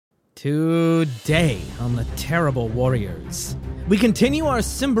Today on the Terrible Warriors, we continue our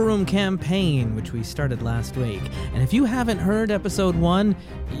Symbaroum campaign, which we started last week. And if you haven't heard episode 1,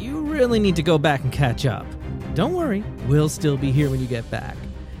 you really need to go back and catch up. Don't worry, we'll still be here when you get back.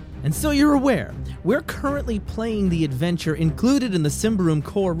 And so you're aware, we're currently playing the adventure included in the Symbaroum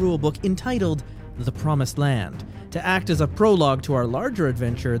core rulebook entitled The Promised Land, to act as a prologue to our larger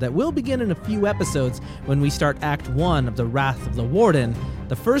adventure that will begin in a few episodes when we start Act 1 of the Wrath of the Warden,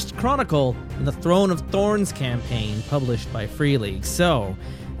 the first chronicle in the Throne of Thorns campaign published by Free League. So,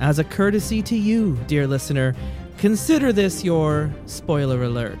 as a courtesy to you, dear listener, consider this your spoiler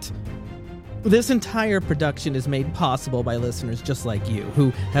alert. This entire production is made possible by listeners just like you,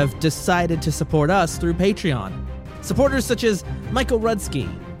 who have decided to support us through Patreon. Supporters such as Michael Rudsky,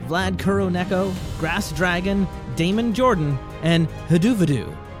 Vlad Kuroneko, Grass Dragon, Damon Jordan, and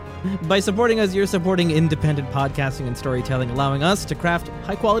Haduvadu. By supporting us, you're supporting independent podcasting and storytelling, allowing us to craft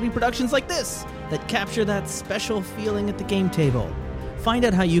high-quality productions like this that capture that special feeling at the game table. Find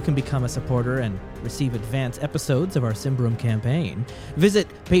out how you can become a supporter and receive advanced episodes of our Symbaroum campaign. Visit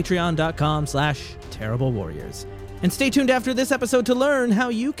patreon.com/Terrible Warriors. And stay tuned after this episode to learn how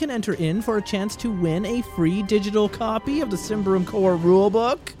you can enter in for a chance to win a free digital copy of the Symbaroum core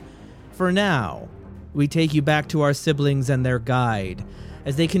rulebook. For now, we take you back to our siblings and their guide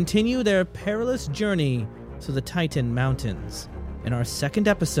as they continue their perilous journey to the Titan Mountains in our second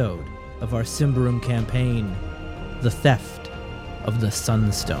episode of our Symbaroum campaign, The Theft of the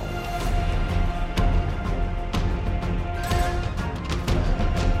Sunstone.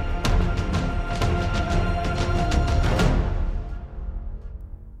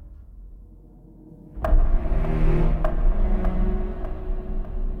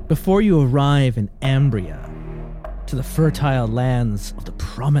 Before you arrive in Ambria, to the fertile lands of the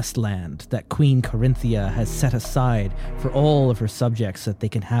Promised Land that Queen Corinthia has set aside for all of her subjects so that they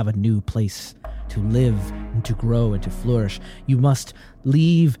can have a new place to live and to grow and to flourish, you must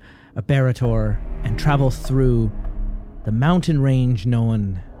leave Aberator and travel through the mountain range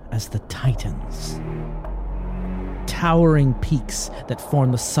known as the Titans. Towering peaks that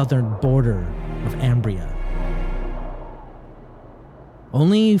form the southern border of Ambria.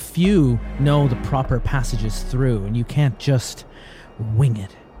 Only few know the proper passages through, and you can't just wing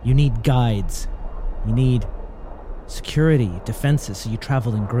it. You need guides. You need security, defenses, so you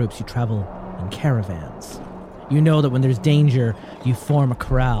travel in groups, you travel in caravans. You know that when there's danger, you form a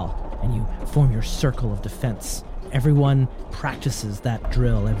corral, and you form your circle of defense. Everyone practices that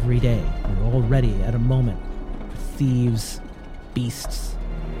drill every day. You're all ready at a moment for thieves, beasts,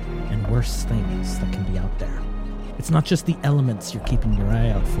 and worse things that can be out there. It's not just the elements you're keeping your eye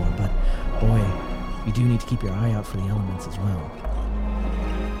out for, but boy, you do need to keep your eye out for the elements as well.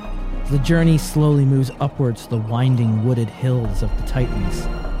 The journey slowly moves upwards to the winding wooded hills of the Titans.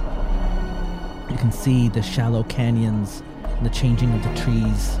 You can see the shallow canyons and the changing of the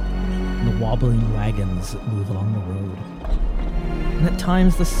trees and the wobbling wagons that move along the road. And at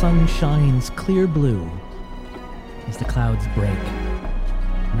times the sun shines clear blue as the clouds break.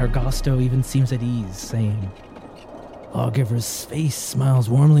 And Argosto even seems at ease, saying, "Lawgiver's face smiles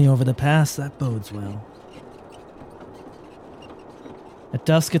warmly over the pass. That bodes well." At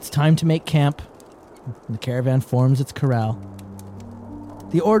dusk, it's time to make camp. The caravan forms its corral.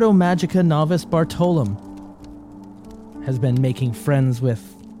 The Ordo Magica novice Bartolom has been making friends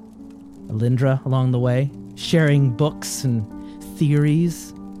with Alindra along the way, sharing books and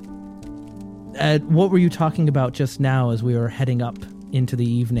theories. What were you talking about just now as we were heading up into the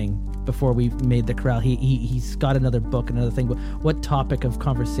evening? Before we made the corral, he's got another book, another thing. What topic of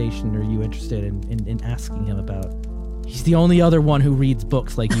conversation are you interested in asking him about? He's the only other one who reads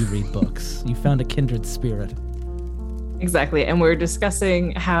books like you read books. You found a kindred spirit. Exactly, and we're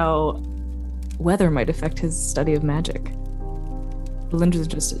discussing how weather might affect his study of magic. Linda's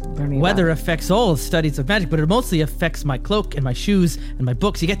just learning Weather affects all studies of magic, but it mostly affects my cloak and my shoes and my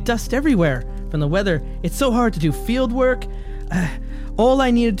books. You get dust everywhere from the weather. It's so hard to do field work. All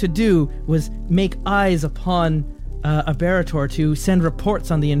I needed to do was make eyes upon Aberator to send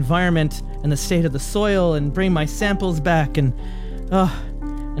reports on the environment and the state of the soil and bring my samples back, and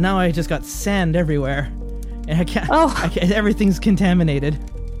now I just got sand everywhere, and I can't. Everything's contaminated.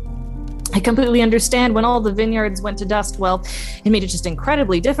 I completely understand. When all the vineyards went to dust, well, it made it just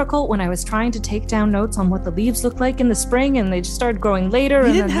incredibly difficult when I was trying to take down notes on what the leaves looked like in the spring, and they just started growing later.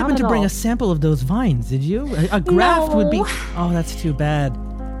 You didn't happen to bring a sample of those vines, did you? A graft would be... Oh, that's too bad.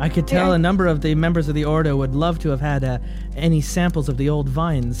 I could tell a number of the members of the Ordo would love to have had any samples of the old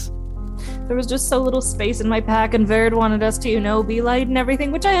vines. there was just so little space in my pack, and Verd wanted us to, be light and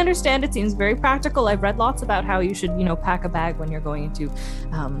everything, which I understand. It seems very practical. I've read lots about how you should, pack a bag when you're going into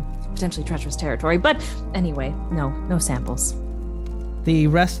potentially treacherous territory. But anyway, no samples. The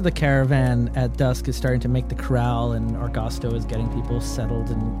rest of the caravan at dusk is starting to make the corral, and Argosto is getting people settled,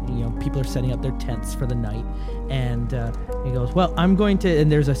 and people are setting up their tents for the night. And he goes, "Well, I'm going to."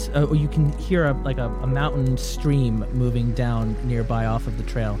 And there's you can hear a mountain stream moving down nearby off of the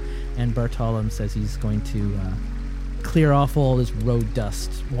trail. And Bartolom says he's going to clear off all his road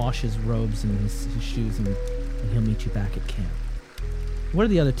dust, wash his robes and his shoes, and he'll meet you back at camp. What are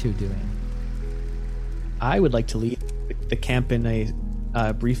the other two doing? I would like to lead the camp in a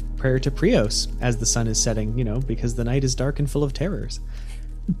brief prayer to Prios as the sun is setting, because the night is dark and full of terrors.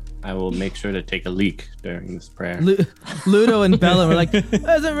 I will make sure to take a leak during this prayer. Ludo and Bella were like,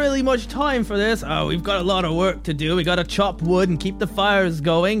 there isn't really much time for this. Oh, we've got a lot of work to do. We got to chop wood and keep the fires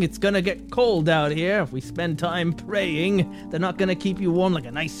going. It's going to get cold out here. If we spend time praying, they're not going to keep you warm like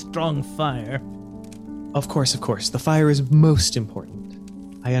a nice strong fire. Of course. The fire is most important.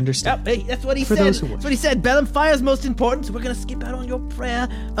 I understand. Yep, hey, that's what he said. That's what he said. Bellum, fire's most important, so we're going to skip out on your prayer.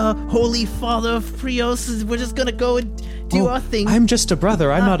 Holy Father of Prios, we're just going to go and do our thing. I'm just a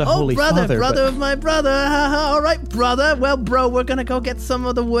brother. I'm not a holy father. Brother of my brother. All right, brother. Well, bro, we're going to go get some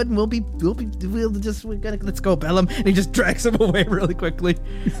of the wood, and let's go, Bellum. And he just drags him away really quickly.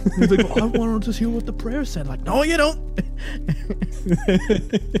 He's like, I wanted to hear what the prayer said. Like, no, you don't.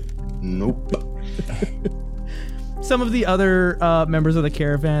 Nope. Some of the other members of the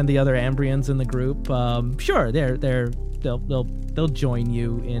caravan, the other Ambrians in the group, sure, they'll join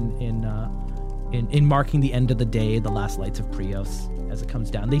you in marking the end of the day, the last lights of Prios as it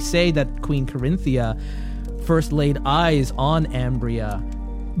comes down. They say that Queen Corinthia first laid eyes on Ambria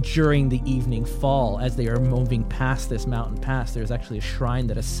during the evening fall as they are moving past this mountain pass. There's actually a shrine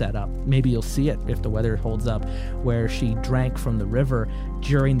that is set up. Maybe you'll see it if the weather holds up, where she drank from the river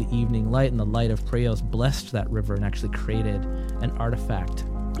during the evening light, and the light of Prios blessed that river and actually created an artifact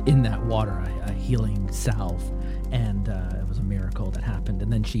in that water, a healing salve. And it was a miracle that happened.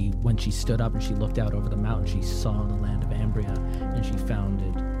 And then when she stood up and she looked out over the mountain, she saw the land of Ambria, and she found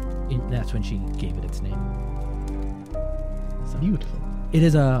it. That's when she gave it its name. So, beautiful. It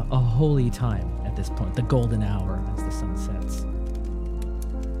is a holy time at this point, the golden hour as the sun sets.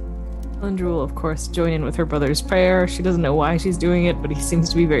 Lindra will, of course, join in with her brother's prayer. She doesn't know why she's doing it, but he seems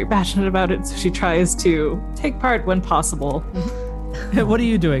to be very passionate about it, so she tries to take part when possible. What are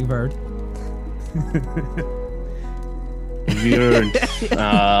you doing, Bird?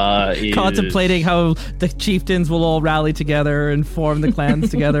 Contemplating how the chieftains will all rally together and form the clans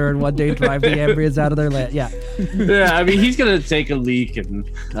together and one day drive the Ambrians out of their land. Yeah. Yeah, I mean, he's going to take a leak and...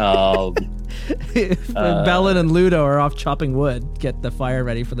 Bellin and Ludo are off chopping wood, get the fire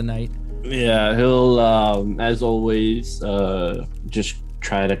ready for the night. Yeah, he'll, as always, just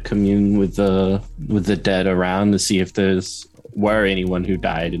try to commune with the dead around to see if were anyone who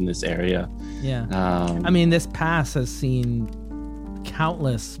died in this area. Yeah. I mean, this pass has seen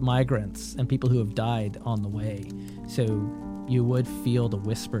countless migrants and people who have died on the way. So you would feel the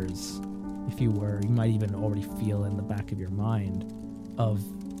whispers if you might even already feel in the back of your mind of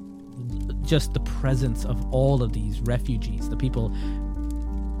just the presence of all of these refugees, the people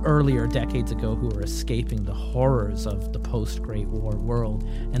earlier decades ago who were escaping the horrors of the post-Great War world,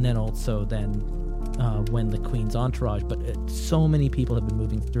 and then also when the Queen's entourage, but so many people have been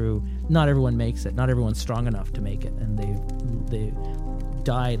moving through. Not everyone makes it. Not everyone's strong enough to make it, and they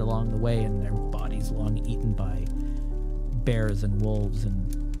died along the way, and their bodies long eaten by bears and wolves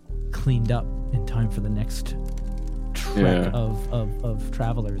and cleaned up in time for the next trek of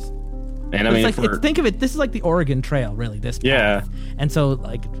travelers. And I mean, think of it. This is like the Oregon Trail, really. This path. Yeah. And so,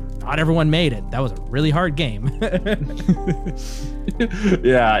 not everyone made it. That was a really hard game.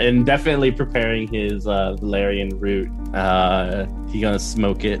 Yeah, and definitely preparing his Valerian root. He's gonna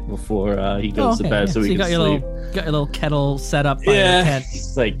smoke it before he goes to bed, so he can sleep. Got your little kettle set up by the tent.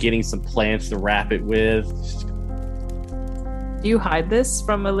 He's getting some plants to wrap it with. Do you hide this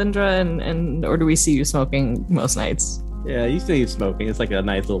from Alindra, and or do we see you smoking most nights? Yeah, you see he's smoking. It's like a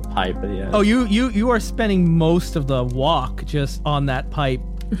nice little pipe, but yeah. Oh, you are spending most of the walk just on that pipe,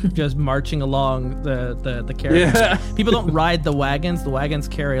 just marching along the caravan. Yeah. People don't ride the wagons. The wagons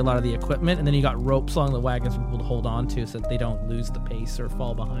carry a lot of the equipment, and then you got ropes along the wagons for people to hold on to so that they don't lose the pace or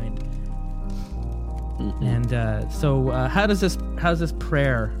fall behind. Mm-hmm. And so how does this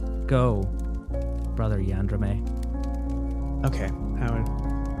prayer go, Brother Yandrame? Okay, Howard.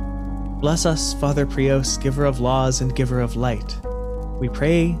 Bless us, Father Prios, giver of laws and giver of light. We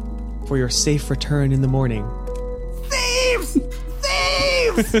pray for your safe return in the morning. Thieves! Thieves!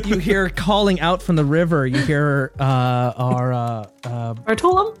 thieves! You hear calling out from the river. You hear our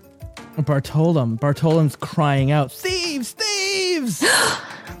Bartolom? Bartolom. Bartolom's crying out, "Thieves! Thieves!"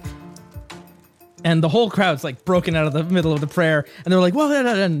 And the whole crowd's like broken out of the middle of the prayer, and they're like, "Well,"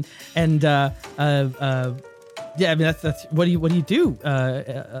 yeah, I mean that's what do you do,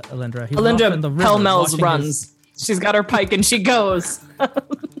 Alindra? Alindra pell-mells runs. She's got her pike and she goes.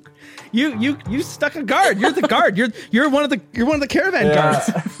 You stuck a guard. You're the guard. You're one of the caravan guards.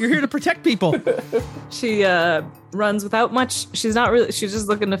 You're here to protect people. She runs without much. She's just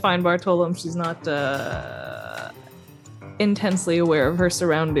looking to find Bartolom. She's not intensely aware of her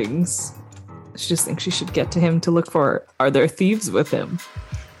surroundings. She just thinks she should get to him to look for, are there thieves with him?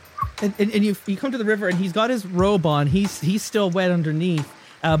 And you come to the river and he's got his robe on. He's still wet underneath,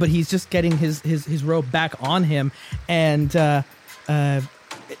 but he's just getting his robe back on him, and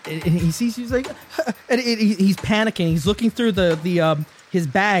he sees, he's like, and he's panicking. He's looking through the his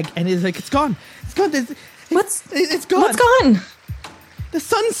bag, and he's like, it's gone. It's gone. It's gone. What's gone? The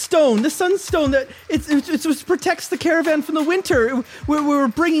sunstone that it protects the caravan from the winter. We were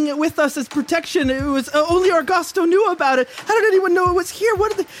bringing it with us as protection. It was only Augusto knew about it. How did anyone know it was here? We're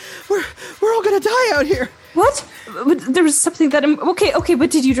all gonna die out here. What? There was something that okay, but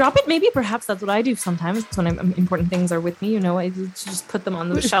did you drop it? Maybe, perhaps that's what I do sometimes when important things are with me. You know, I just put them on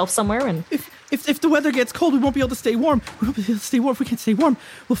the shelf somewhere. And if the weather gets cold, we won't be able to stay warm. We won't be able to stay warm. If we can't stay warm,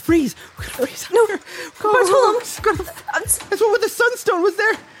 we'll freeze. We're gonna freeze out here. That's what the sunstone was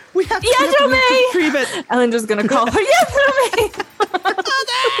there. We have to retrieve it. Ellendra's gonna call her. Yadrome!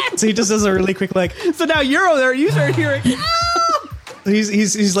 So he just does a really quick So now you're there. You start hearing.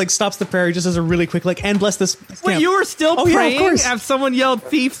 He's like stops the prayer. He just does a really quick and bless this camp. Wait, you were still praying? Yeah, of course. Have someone yelled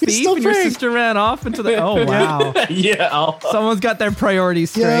thief, thief, and your sister ran off into the... Oh, wow. Yeah. Someone's got their priorities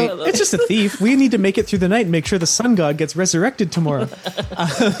straight. Yeah, it's just a thief. We need to make it through the night and make sure the sun god gets resurrected tomorrow.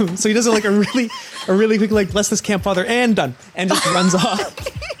 So he does it like a really quick, like, bless this camp, Father, and done. And just runs off.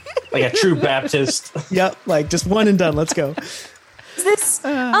 Like a true Baptist. Yep, like just one and done. Let's go. Is this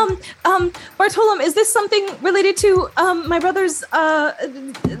Bartolom? Is this something related to my brother's the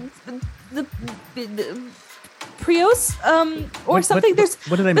Prios or something?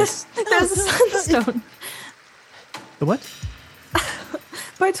 What did I miss? There's a sunstone. The what?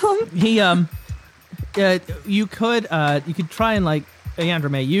 Bartolom. He you could try and like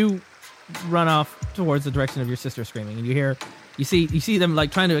Yandrome, you run off towards the direction of your sister screaming, and you see them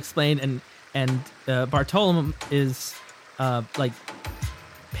like trying to explain, and Bartolom is like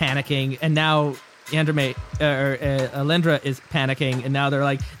panicking, and now Alindra is panicking, and now they're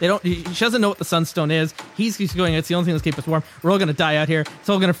like, she doesn't know what the sunstone is. He's going, it's the only thing that's keep us warm. We're all gonna die out here. It's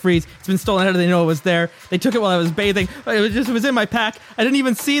all gonna freeze. It's been stolen. How do they know it was there? They took it while I was bathing. It was in my pack. I didn't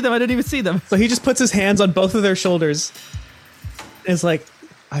even see them. So he just puts his hands on both of their shoulders. It's like,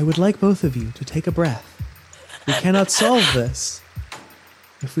 I would like both of you to take a breath. We cannot solve this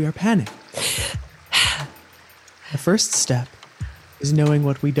if we are panicked. The first step is knowing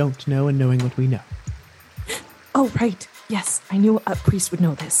what we don't know and knowing what we know. Oh, right. Yes, I knew a priest would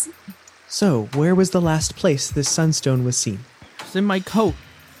know this. So, where was the last place this sunstone was seen? It's in my coat.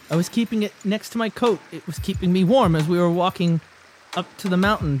 I was keeping it next to my coat. It was keeping me warm as we were walking up to the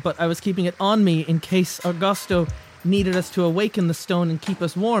mountain, but I was keeping it on me in case Augusto needed us to awaken the stone and keep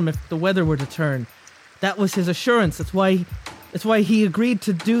us warm if the weather were to turn. That was his assurance. That's why he agreed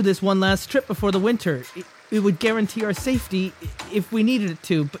to do this one last trip before the winter. It would guarantee our safety if we needed it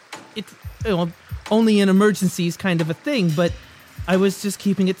to, but it's only in emergencies kind of a thing. But I was just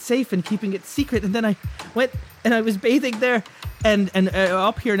keeping it safe and keeping it secret, and then I went and I was bathing there, and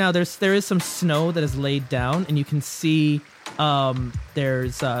up here now there is some snow that is laid down, and you can see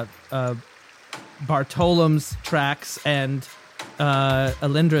there's Bartolom's tracks and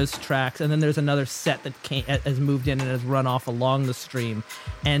Alindra's tracks, and then there's another set that has moved in and has run off along the stream,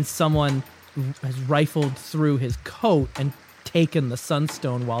 and someone has rifled through his coat and taken the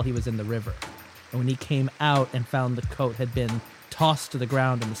sunstone while he was in the river. And when he came out and found the coat had been tossed to the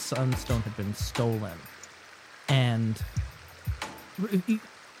ground and the sunstone had been stolen. And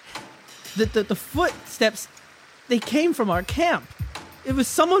the footsteps, they came from our camp. It was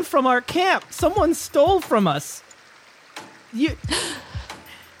someone from our camp. Someone stole from us.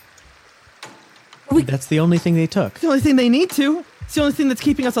 That's the only thing they took. It's the only thing they need to. It's the only thing that's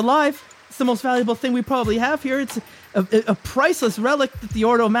keeping us alive. It's the most valuable thing we probably have here. It's a priceless relic that the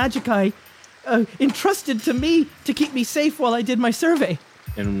Ordo Magicae entrusted to me to keep me safe while I did my survey.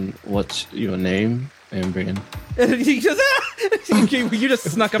 And what's your name, Ambrian? You just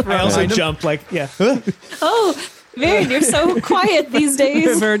snuck up around. I also jumped like, yeah. Oh, Varen, you're so quiet these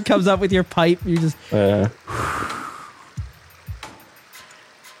days. Varen comes up with your pipe. You just...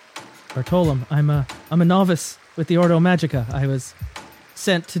 Bartolom, I'm a novice with the Ordo Magica. I was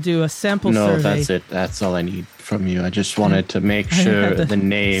sent to do a sample No, survey. that's it. That's all I need from you. I just wanted to make I had sure the the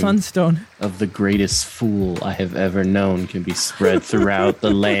name Sunstone. of the greatest fool I have ever known can be spread throughout the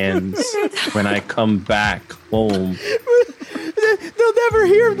lands when I come back home. They'll never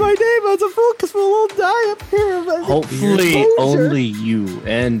hear my name as a fool because we'll all die up here. Hopefully, only you.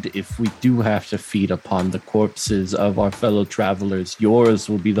 And if we do have to feed upon the corpses of our fellow travelers, yours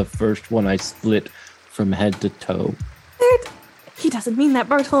will be the first one I split from head to toe. He doesn't mean that,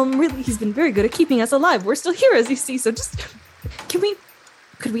 Bartolom. Really, he's been very good at keeping us alive. We're still here, as you see. So just,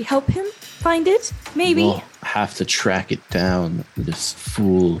 could we help him find it? Maybe. We'll have to track it down. This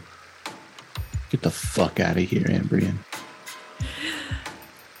fool. Get the fuck out of here, Ambrian.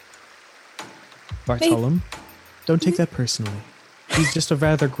 Bartolom, don't take that personally. He's just a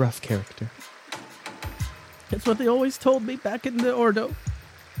rather gruff character. That's what they always told me back in the Ordo.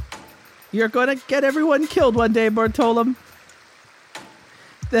 You're gonna get everyone killed one day, Bartolom.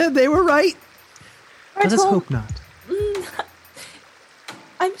 They were right. Let us hope not.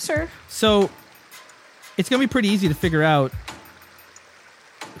 I'm sure. So, it's gonna be pretty easy to figure out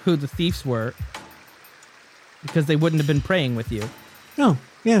who the thieves were because they wouldn't have been praying with you Oh,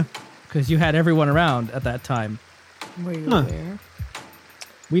 yeah. because you had everyone around at that time. Were you Huh. aware?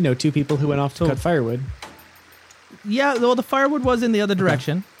 We know two people who went off to So- cut firewood. Yeah, well, the firewood was in the other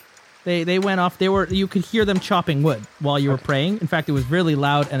direction. They went off. You could hear them chopping wood while you were praying. In fact, it was really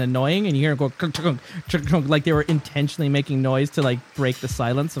loud and annoying, and you hear them go like they were intentionally making noise to like break the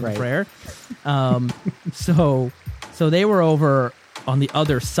silence of Right. prayer. So they were over on the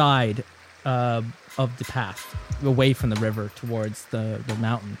other side of the path, away from the river towards the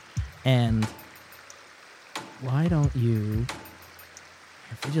mountain. And why don't you?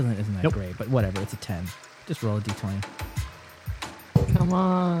 Vigilant isn't that Nope. great, but whatever. It's a 10. Just roll a d20. Come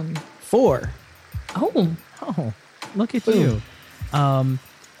on. 4. Oh. Oh, look at Boom. you.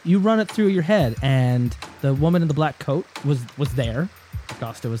 You run it through your head, and the woman in the black coat was there.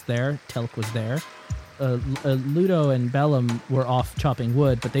 Augusta was there. Telk was there. Ludo and Bellum were off chopping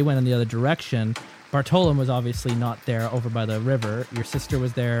wood, but they went in the other direction. Bartolom was obviously not there over by the river. Your sister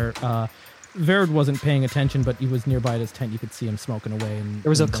was there. Verd wasn't paying attention, but he was nearby his tent. You could see him smoking away. And There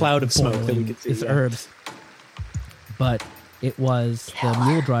was a and, cloud of smoke that we boiling could see, his yeah. herbs. But it was the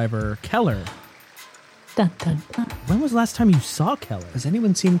mule driver, Keller. Dun, dun, dun. When was the last time you saw Keller? Has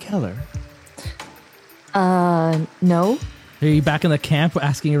anyone seen Keller? No. Are you back in the camp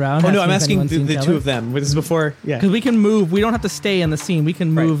asking around? Oh, no, I'm asking the two of them. This is before. Yeah. Because we can move. We don't have to stay in the scene. We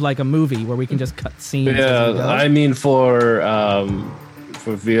can move like a movie where we can just cut scenes. as we Yeah, go. I mean for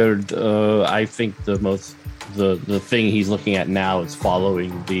Veerd, I think the thing he's looking at now is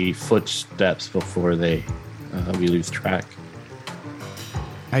following the footsteps before we lose track.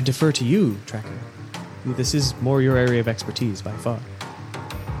 I defer to you, Tracker. This is more your area of expertise by far.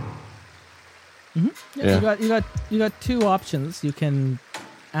 Yeah. You got two options. You can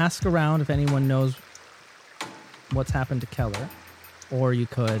ask around if anyone knows what's happened to Keller, or you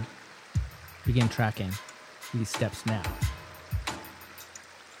could begin tracking these steps now.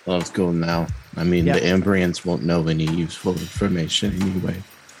 Well, let's go now. I mean, Yeah. the Ambrians won't know any useful information anyway.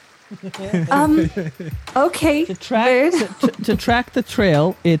 Okay. To track to track the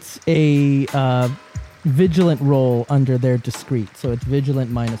trail, it's a vigilant roll under their discreet, so it's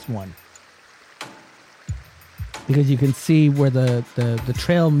vigilant -1. Because you can see where the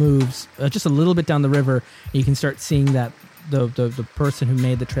trail moves just a little bit down the river. You can start seeing that the person who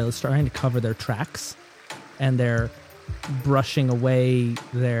made the trail is trying to cover their tracks, and they're brushing away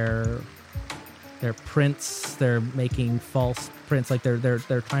their prints. They're making false prints, like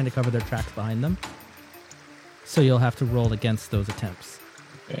they're trying to cover their tracks behind them. So you'll have to roll against those attempts.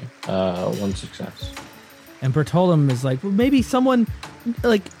 Okay. 1 success. And Bartolom is like, well, maybe someone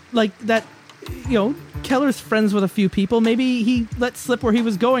like that. You know, Keller's friends with a few people. Maybe he let slip where he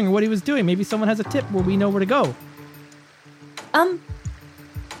was going or what he was doing. Maybe someone has a tip where we know where to go.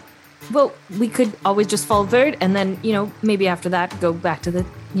 Well, we could always just follow Verd, and then, maybe after that, go back to the,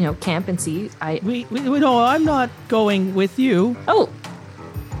 camp and see. We no, I'm not going with you. Oh,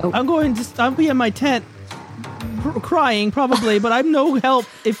 I'll be in my tent crying probably, but I'm no help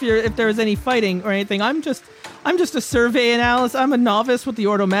if there's any fighting or anything. I'm just a survey analyst. I'm a novice with the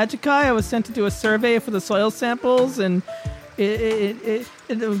Ordo Magicae. I was sent to do a survey for the soil samples and it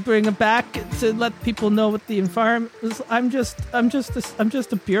bring it back to let people know what the environment is. I'm just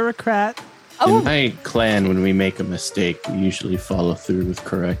a bureaucrat. In my clan, when we make a mistake, we usually follow through with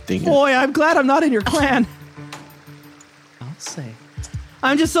correcting it. Boy, I'm glad I'm not in your clan. I'll say.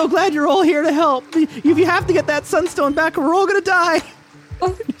 I'm just so glad you're all here to help. If you have to get that sunstone back, we're all gonna die.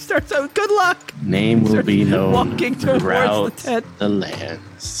 Starts out, good luck. Name will be known walking towards throughout the tent. the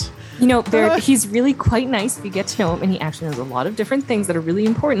lands. You know, he's really quite nice if you get to know him, and he actually knows a lot of different things that are really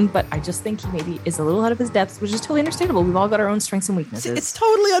important, but I just think he maybe is a little out of his depth, which is totally understandable. We've all got our own strengths and weaknesses. It's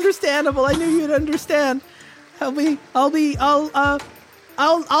totally understandable. I knew you'd understand. I'll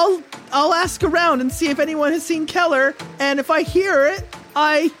ask around and see if anyone has seen Keller, and if I hear it,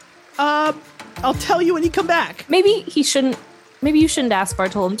 I'll tell you when you come back. Maybe you shouldn't ask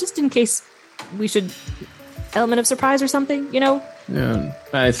Bartolom, just in case we should element of surprise or something, you know? Yeah,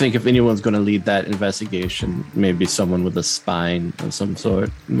 I think if anyone's going to lead that investigation, maybe someone with a spine of some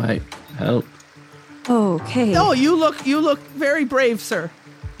sort might help. Okay. Oh, you look very brave, sir.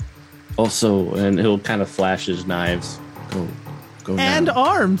 Also, and he'll kind of flash his knives. Go now. And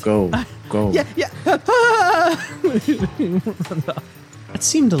armed. Go. Yeah. That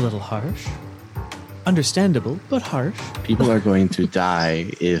seemed a little harsh. Understandable, but harsh. People are going to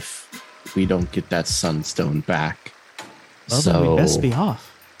die if we don't get that sunstone back. Well, then we'd best be off.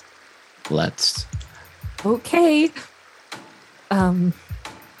 Let's. Okay.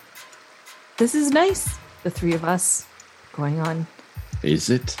 This is nice. The three of us going on. Is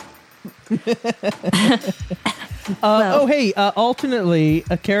it? Alternately,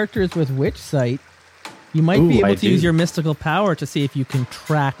 a character is with Witch Sight. You might be able to use your mystical power to see if you can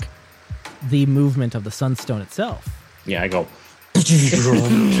track the movement of the sunstone itself. Yeah, I go.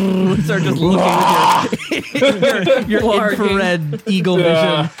 Start just looking with your infrared eagle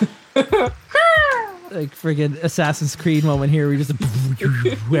vision. Like friggin' Assassin's Creed moment here where you just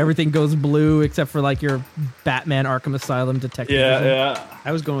everything goes blue except for like your Batman Arkham Asylum detective vision. Yeah.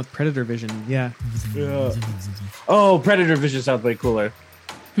 I was going with Predator Vision. Yeah. Oh, Predator Vision sounds way cooler.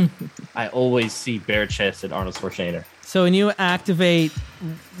 I always see bare chest at Arnold Schwarzenegger. So when you activate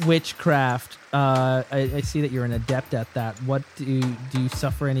witchcraft, I see that you're an adept at that. What do you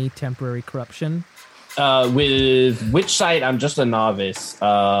suffer any temporary corruption? With Witch Sight, I'm just a novice.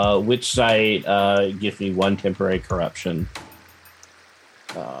 Witch Sight gives me 1 temporary corruption.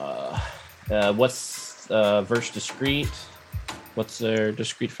 What's verse discreet? What's their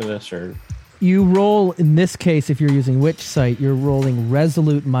discreet for this? Or You roll, in this case, if you're using Witch Sight, you're rolling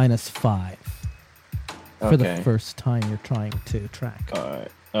Resolute -5 for the first time you're trying to track. All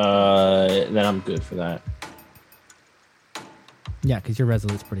right. Then I'm good for that. Yeah, because your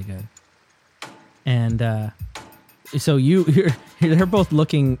Resolute's pretty good. And so they're both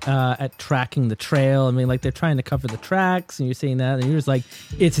looking at tracking the trail. I mean, like they're trying to cover the tracks, and you're seeing that, and you're just like,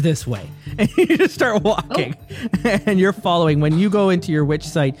 it's this way, and you just start walking, and you're following. When you go into your Witch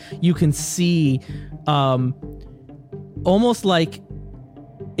Sight, you can see, almost like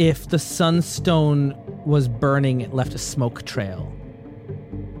if the sunstone was burning, it left a smoke trail,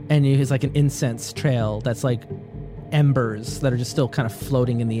 and it's like an incense trail that's like embers that are just still kind of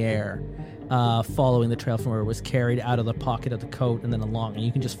floating in the air. Following the trail from where it was carried out of the pocket of the coat and then along, and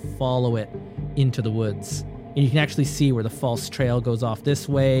you can just follow it into the woods. And you can actually see where the false trail goes off this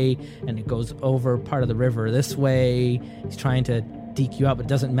way, and it goes over part of the river this way. He's trying to deke you out, but it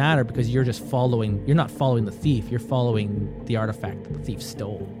doesn't matter because you're just following. You're not following the thief. You're following the artifact that the thief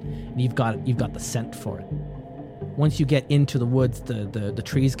stole, and you've got the scent for it. Once you get into the woods, the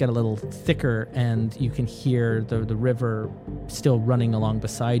trees get a little thicker, and you can hear the river still running along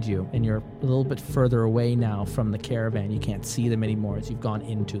beside you, and you're a little bit further away now from the caravan. You can't see them anymore as you've gone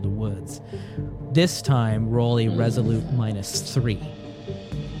into the woods. This time, roll a Resolute -3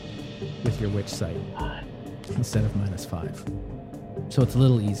 with your Witch Sight instead of -5. So it's a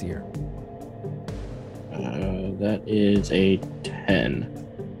little easier. That is a 10.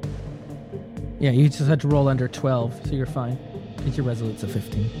 Yeah, you just had to roll under 12, so you're fine. I think your Resolute's a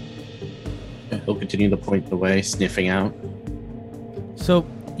 15. He'll continue to point the way, sniffing out. So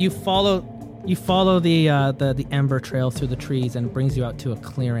you follow the ember trail through the trees, and it brings you out to a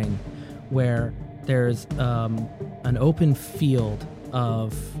clearing where there's an open field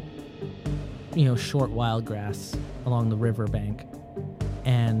of short wild grass along the riverbank,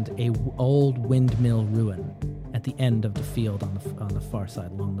 and a old windmill ruin at the end of the field on the far side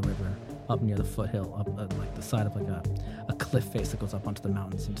along the river, up near the foothill, up like the side of like a cliff face that goes up onto the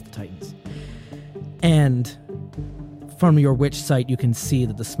mountains into the Titans. And from your Witch Sight, you can see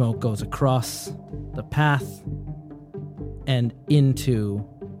that the smoke goes across the path and into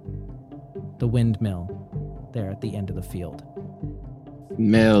the windmill there at the end of the field.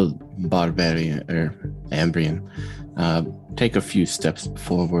 Male barbarian or Ambrian, take a few steps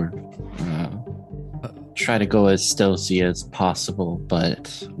forward. Try to go as stealthy as possible,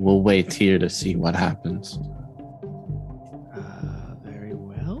 but we'll wait here to see what happens. Very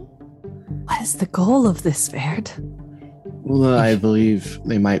well. What is the goal of this, Baird? Well, I believe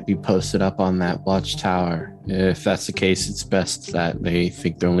they might be posted up on that watchtower. If that's the case, it's best that they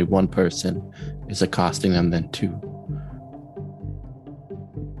think that only one person is accosting them than two.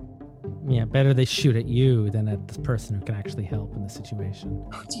 Yeah, better they shoot at you than at the person who can actually help in the situation.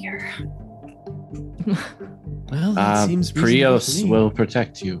 Oh dear. Well, that seems reasonable to Prios me. will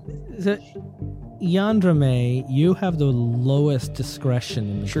protect you. So, Yandrame, you have the lowest discretion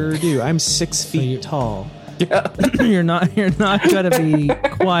in the Sure do. I'm 6 feet you- tall you're not gonna be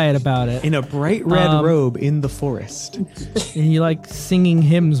quiet about it. in a bright red robe in the forest. And you like singing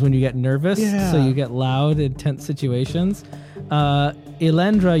hymns when you get nervous, Yeah. so you get loud in tense situations.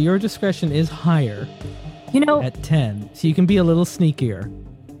 Elendra, your discretion is higher You know, at 10, so you can be a little sneakier.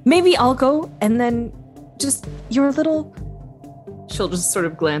 maybe I'll go and then just your little. She'll just sort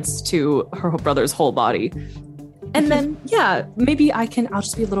of glance to her brother's whole body. And then, yeah, maybe I'll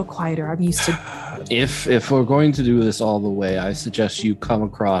just be a little quieter. I'm used to. If we're going to do this all the way, I suggest you come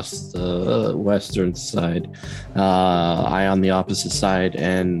across the western side, I on the opposite side,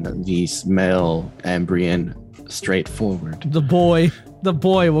 and the male Ambrian straight forward. The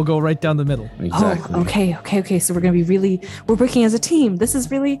boy will go right down the middle. Exactly. Oh, okay. So we're going to be we're working as a team. This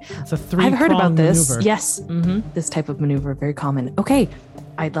is really. It's a three. I've heard about this. Maneuver. Yes. This type of maneuver, very common. Okay.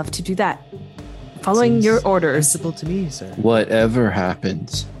 I'd love to do that. Following Seems your orders. sensible to me, sir. Whatever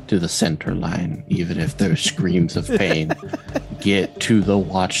happens to the center line, even if there's screams of pain, get to the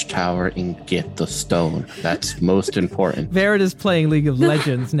watchtower and get the stone. That's most important. Verid is playing League of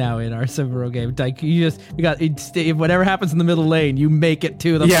Legends now in our Sivero game. Like you got whatever happens in the middle lane, you make it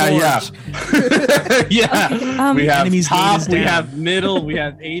to the forge. Yeah. We have Enemy's top, gate is we down. have middle, we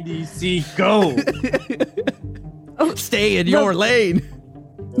have ADC. Go. Stay in your lane.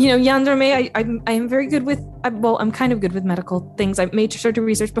 You know, Yandrame, I am very good with. I'm kind of good with medical things. I made sure to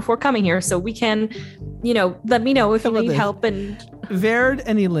research before coming here, so we can, let me know if you about need this? help. And Verid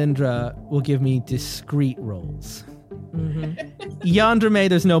and Elendra will give me discrete rolls. Yandrame,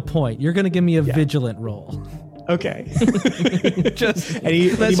 there's no point. You're going to give me a vigilant roll. Okay. Just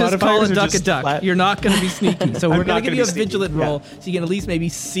Any let's just call modifiers a or duck a just duck. flat? You're not going to be sneaky. So we're I'm going not to give gonna you a be sneaky, vigilant yeah. roll so you can at least maybe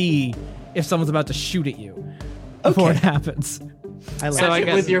see if someone's about to shoot at you before it happens. I like So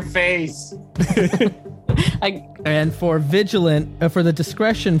it. with your face. And for vigilant, for the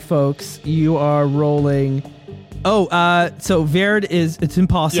discretion folks, you are rolling. So Verid it's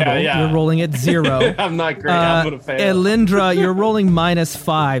impossible. Yeah. You're rolling at 0. I'm not great. I'm gonna fail. Elendra, you're rolling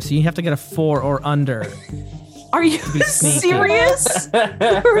 -5, so you have to get a 4 or under. are you sneaky. serious?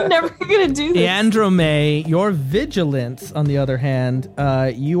 We're never gonna do this. Androme, your vigilance, on the other hand,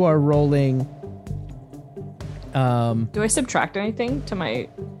 you are rolling Do I subtract anything to my?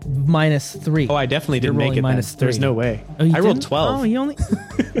 -3. Oh, I definitely didn't You're make it. rolling Then. -3. There's no way. Oh, you I rolled didn't? 12. Oh, you only.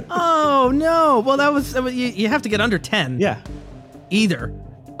 Oh no! Well, that was you have to get under 10. Yeah. Either.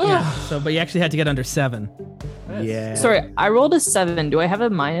 Yeah. So, but you actually had to get under 7. Yeah. Sorry, I rolled a 7. Do I have a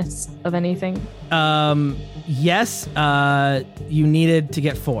minus of anything? Yes. You needed to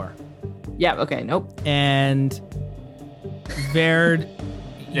get 4, Yeah. Okay. Nope. and Verid,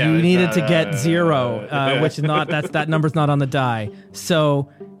 Yeah, you it's needed not, to get 0, which is not that number's not on the die. So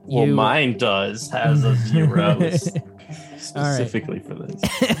Well, you. mine has a 0 All right. specifically for this.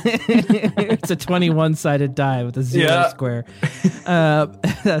 It's a 21-sided die with a 0 Yeah. square.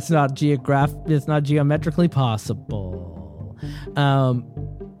 That's not It's not geometrically possible. All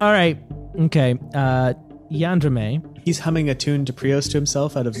right. Okay. Yandrame. He's humming a tune to Prios to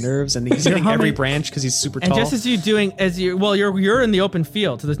himself out of nerves, and he's You're hitting every humming- branch because he's super And tall. just as you're in the open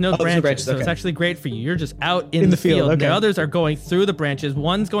field, so there's no there's no branches, branches, so it's okay. actually great for you. You're just out in, In the the field, field. okay. The others are going through the branches.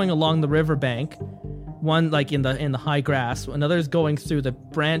 One's going along the riverbank, one like in the high grass. Another's going through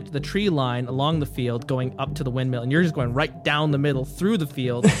the tree line along the field, going up to the windmill, and you're just going right down the middle through the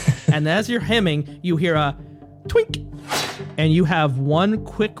field. And as you're hemming, you hear a twink, and you have one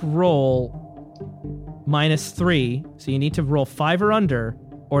quick roll. -3, so you need to roll 5 or under,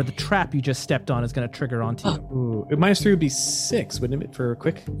 or the trap you just stepped on is going to trigger onto you. Ooh, -3 would be 6, wouldn't it, for a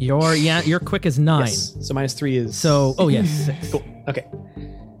quick? Your quick is 9. Yes. So -3 is. So yes, 6. Cool. Okay.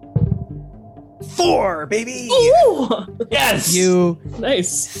 4, baby. Ooh, Yes. You nice.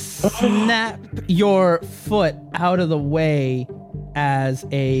 snap your foot out of the way as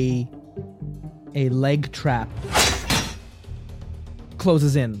a leg trap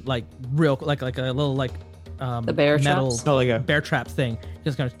closes in, like real, like a little The bear metal traps? Oh, like a. bear trap thing.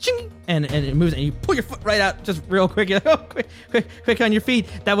 Just goes ching, and it moves, and you pull your foot right out, just real quick. You're like, oh, quick on your feet.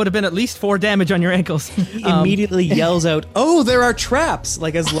 That would have been at least 4 damage on your ankles. He immediately yells out, "Oh, there are traps!"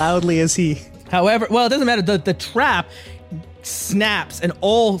 Like as loudly as he. However, well, it doesn't matter. The trap, snaps, and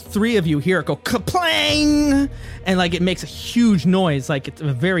all three of you hear it go kaplang, and like it makes a huge noise, like it's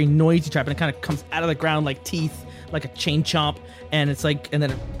a very noisy trap, and it kind of comes out of the ground like teeth, like a chain chomp, and it's like, and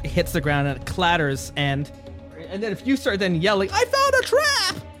then it hits the ground and it clatters, and then if you start then yelling, "I found a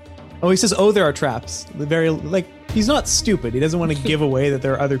trap!" Oh, he says, "Oh, there are traps." Very like he's not stupid. He doesn't want to give away that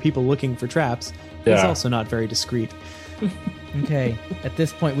there are other people looking for traps. He's Yeah. also not very discreet. Okay, at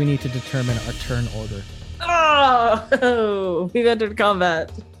this point we need to determine our turn order. Oh, we've entered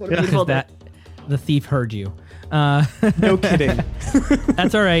combat. What a beautiful That the thief heard you. No kidding.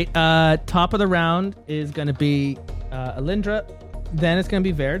 That's all right. Top of the round is going to be Alindra, then it's going to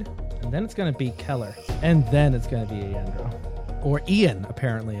be Verd, and then it's going to be Keller, and then it's going to be Iandro. Or Ian,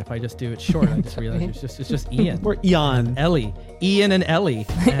 apparently, if I just do it short. I just realized it's just Ian. Or Ian. Ellie. Ian and Ellie.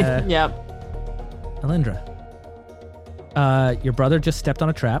 Yep. Alindra. Your brother just stepped on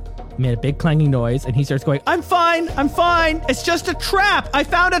a trap, made a big clanging noise, and he starts going, I'm fine, it's just a trap, I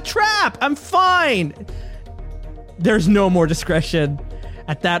found a trap, I'm fine. There's no more discretion.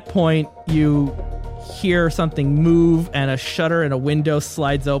 At that point, you hear something move, and a shutter in a window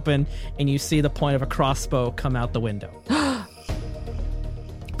slides open, and you see the point of a crossbow come out the window.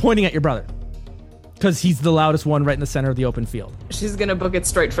 Pointing at your brother. Because he's the loudest one right in the center of the open field. She's gonna book it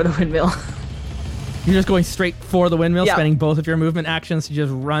straight for the windmill. You're just going straight for the windmill, Yeah. spending both of your movement actions to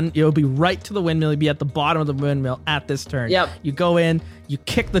just run. You'll be right to the windmill. You'll be at the bottom of the windmill at this turn. Yep. You go in, you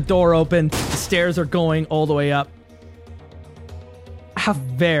kick the door open, the stairs are going all the way up.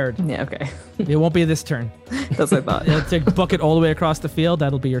 Verd. Yeah, okay. It won't be this turn. That's what I thought. It's a bucket all the way across the field.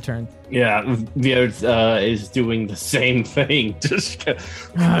 That'll be your turn. Yeah, Verd is doing the same thing. Just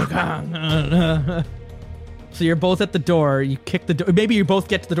So you're both at the door. You kick the door. Maybe you both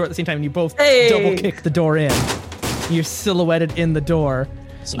get to the door at the same time and you both Hey! double kick the door in. You're silhouetted in the door.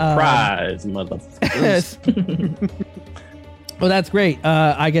 surprise, motherfuckers. Yes. Well, that's great.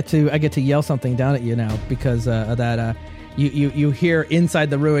 I get to yell something down at you now because of that. You hear inside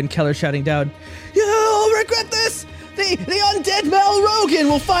the ruin Keller shouting down, "You'll regret this! The undead Mel Rogan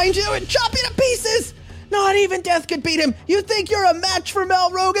will find you and chop you to pieces! Not even death could beat him! You think you're a match for Mel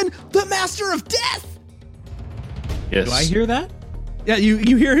Rogan, the master of death?" Yes. Do I hear that? Yeah, you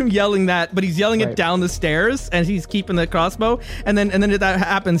hear him yelling that, but he's yelling it Right. down the stairs, and he's keeping the crossbow. And then if that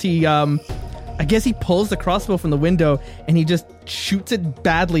happens, he I guess he pulls the crossbow from the window and he just shoots it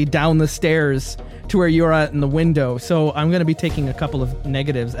badly down the stairs to where you're at in the window. So I'm gonna be taking a couple of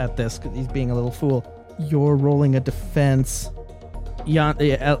negatives at this because he's being a little fool. You're rolling a defense.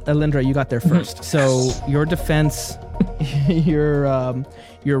 Alindra, you got there first. So your defense, you're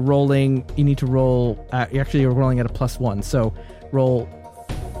rolling. You need to roll. Actually, you're rolling at a +1. So roll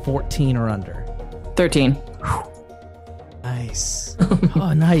 14 or under. 13. Nice.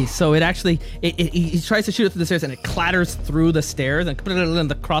 Oh, nice. So it actually, he tries to shoot it through the stairs and it clatters through the stairs and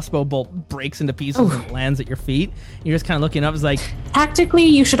the crossbow bolt breaks into pieces and lands at your feet. You're just kind of looking up. It's like, Tactically,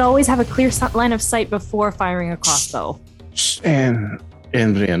 you should always have a clear line of sight before firing a crossbow. And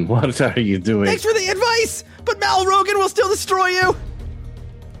Embrian, what are you doing? thanks for the advice, but Mal Rogan will still destroy you.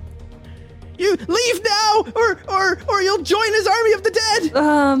 You leave now or you'll join his army of the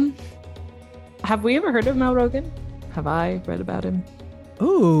dead. Have we ever heard of Mal Rogan? Have I read about him?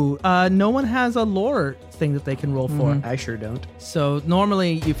 Ooh, no one has a lore thing that they can roll for. I sure don't. So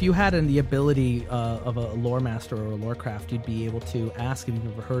normally, if you had the ability of a lore master or a lore craft, you'd be able to ask if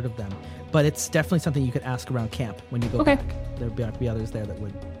you've ever heard of them. But it's definitely something you could ask around camp when you go Okay. back. There'd be others there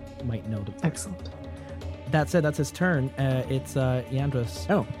that might know. Excellent. That said, that's his turn. It's Yandros.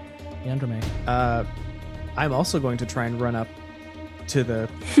 Oh. Yandrame. I'm also going to try and run up to the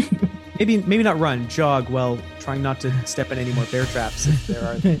maybe not run, jog while trying not to step in any more bear traps if there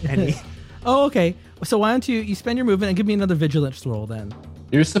are any. Oh, okay. So why don't you spend your movement and give me another vigilance roll then?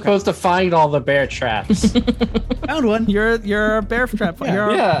 You're supposed to find all the bear traps. Found one. You're a bear trap.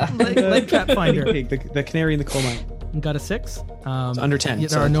 You're Yeah. a leg trap finder. Pig, the canary in the coal mine. You got a 6. Under 10, There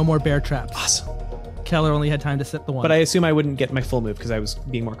so- are no more bear traps. Awesome. Keller only had time to set the one. But I assume I wouldn't get my full move because I was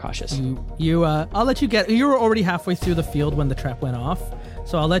being more cautious. I'll let you get. You were already halfway through the field when the trap went off,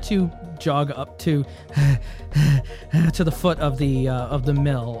 so I'll let you jog up to the foot of the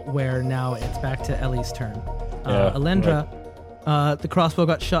mill, where now it's back to Ellie's turn. Yeah, Alindra, the crossbow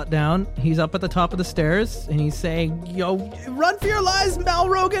got shot down. He's up at the top of the stairs, and he's saying, "Yo, run for your lives, Mal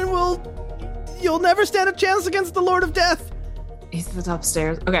Rogan! You'll never stand a chance against the Lord of Death." He's at the top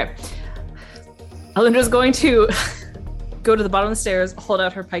stairs. Okay. Alindra's going to go to the bottom of the stairs, hold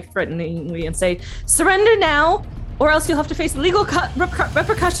out her pike threateningly, and say, "Surrender now, or else you'll have to face the legal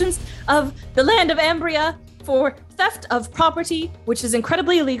repercussions of the land of Ambria for theft of property, which is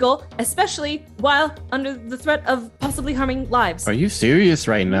incredibly illegal, especially while under the threat of possibly harming lives. Are you serious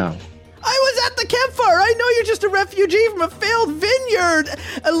right now? I was at the campfire. I know you're just a refugee from a failed vineyard,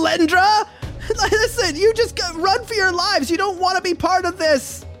 Elendra. Listen, you just run for your lives. You don't want to be part of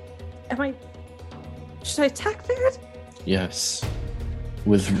this. Should I attack Barrett? Yes.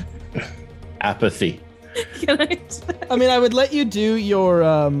 With apathy. Can I? I mean, I would let you do your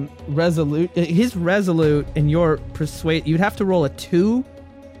resolute. His resolute and your persuade. You'd have to roll a 2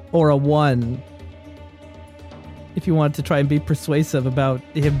 or a 1 if you wanted to try and be persuasive about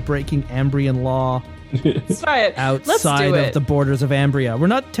him breaking Ambrian law Let's try it. Let's outside do of it. the borders of Ambria. We're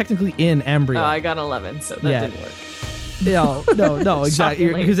not technically in Ambria. Oh, I got an 11, so that Yeah. didn't work. No, exactly.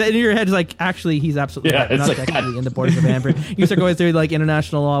 Shockingly. Because in your head is like, actually, he's absolutely Yeah, right. We're it's not like, technically in the borders of Ambria. You start going through like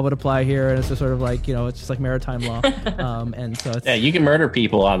international law would apply here, and it's just sort of like, it's just like maritime law. And so it's Yeah, you can murder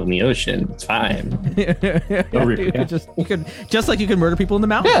people out in the ocean. It's fine. you could just like you can murder people in the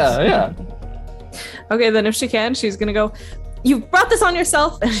mountains. Yeah. Okay, then if she can, she's gonna go. You brought this on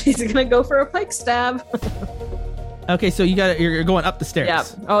yourself, and she's gonna go for a pike stab. Okay, so you're going up the stairs. Yeah.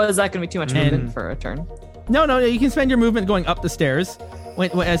 Oh, is that gonna be too much And- movement for a turn? No, you can spend your movement going up the stairs.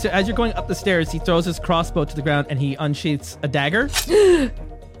 As you're going up the stairs, he throws his crossbow to the ground and he unsheaths a dagger.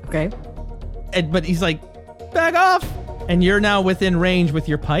 Okay. But he's like, back off! And you're now within range with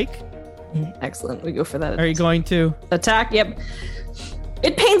your pike. Excellent. We go for that. Are you going to? Attack? Yep.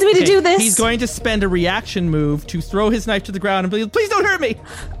 It pains me to Okay, do this. He's going to spend a reaction move to throw his knife to the ground and please don't hurt me!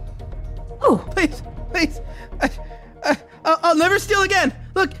 Oh, Please. I'll never steal again.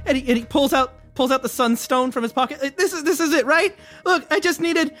 Look, and he pulls out the sunstone from his pocket. This is it, right? Look, I just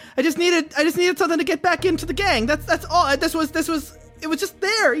needed something to get back into the gang. That's all. This was it was just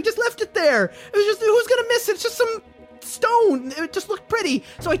there. He just left it there. It was just, who's gonna miss it? It's just some stone. It just looked pretty.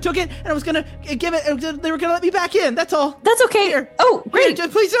 So I took it and I was gonna give it. They were gonna let me back in. That's all. that's okay. Here. Oh, great. Here,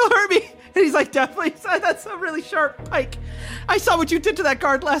 just please don't hurt me. And he's like, definitely. That's a really sharp pike. I saw what you did to that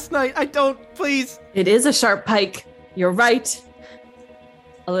guard last night. I don't. Please. It is a sharp pike. You're right.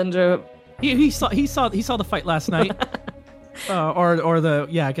 Alindra. He saw the fight last night,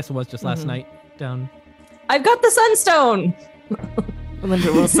 I guess it was just last night down. I've got the sunstone.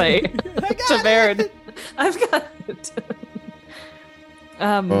 Alindra will say to Baird. I've got it.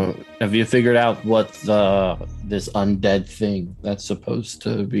 Have you figured out what this undead thing that's supposed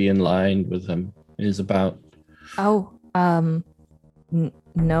to be in line with him is about?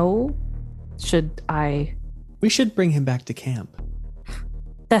 No. Should I? We should bring him back to camp.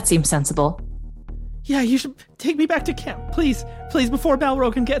 That seems sensible. Yeah, you should take me back to camp, please, before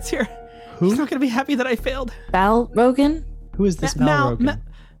Balrogan gets here. Who? He's not gonna be happy that I failed. Balrogan? Who is this Malrogan?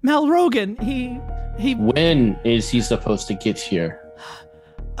 Malrogan. He. When is he supposed to get here?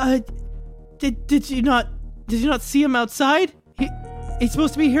 Did you not see him outside? He's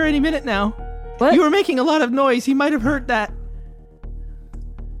supposed to be here any minute now. What? You were making a lot of noise. He might have heard that.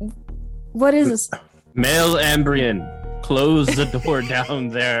 What is this? Male Ambrian, close the door down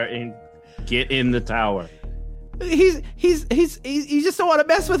there and get in the tower. You just don't want to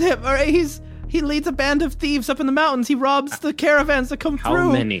mess with him. All right, he leads a band of thieves up in the mountains. He robs the caravans that come through.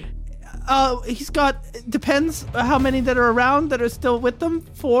 How many? He's got, depends how many that are around that are still with them.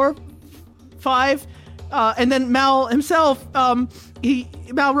 4, 5, and then Mal himself.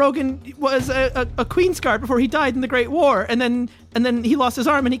 Malrogan was a Queen's Guard before he died in the Great War, and then he lost his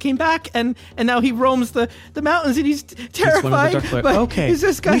arm and he came back, and now he roams the mountains and he's terrified. But Okay, he's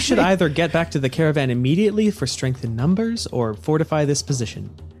just we should either get back to the caravan immediately for strength in numbers or fortify this position.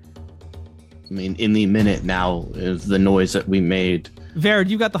 I mean, in the minute now is the noise that we made. Verd,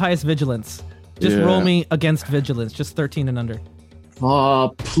 you got the highest vigilance. Just Yeah. roll me against vigilance, just 13 and under.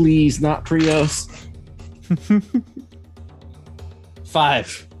 Oh, please, not Prios.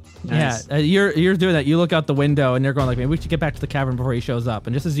 5. Nice. Yeah, you're doing that. You look out the window and you're going like, maybe we should get back to the cavern before he shows up.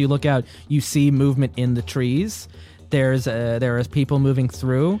 And just as you look out, you see movement in the trees. There is people moving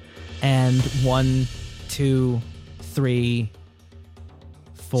through, and 1, 2, 3,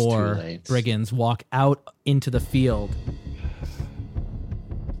 4 late. brigands walk out into the field.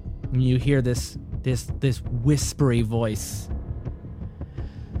 And you hear this whispery voice.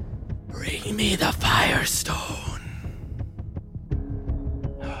 Bring me the Firestone.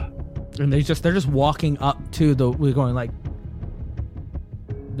 And they're just walking up to we're going like,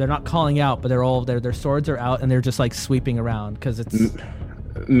 they're not calling out, but their swords are out and they're just like sweeping around because it's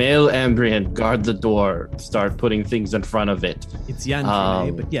Male Ambrian, guard the door. Start putting things in front of it. It's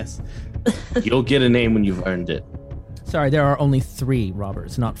Yantrine, but yes. You'll get a name when you've earned it. Sorry, there are only 3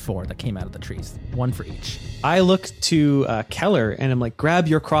 robbers, not 4, that came out of the trees. 1 for each. I look to Keller and I'm like, grab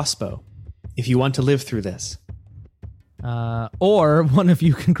your crossbow. if you want to live through this. Or one of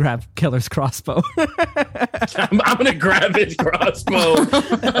you can grab Keller's crossbow. I'm gonna grab his crossbow.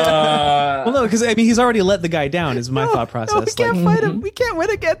 Well, no, because I mean he's already let the guy down. Is my thought process. No, we can't fight him. We can't win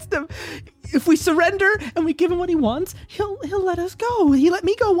against him. If we surrender and we give him what he wants, he'll let us go. He let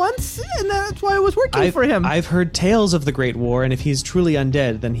me go once, and that's why I was working for him. I've heard tales of the Great War, and if he's truly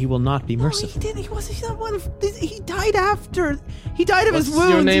undead, then he will not be No, merciful. he didn't. He wasn't. He's not one of. He died after. He died of his What's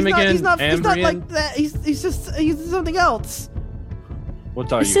wounds. your name he's again? Not, he's not Ambrian? like that. He's just. He's something else.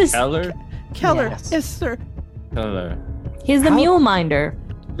 What are This you, is- Keller? Keller. Yes. Yes, sir. Keller. He's the How- mule minder.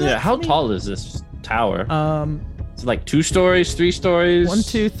 Yeah, how tall is this tower? Um, Is it like 2 stories, 3 stories? 1,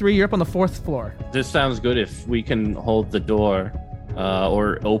 2, 3. You're up on the 4th floor. This sounds good if we can hold the door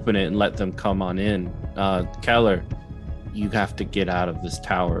or open it and let them come on in. Keller, you have to get out of this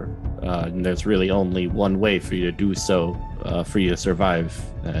tower. And there's really only one way for you to do so, for you to survive.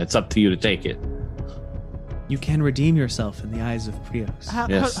 It's up to you to take it. You can redeem yourself in the eyes of Prios.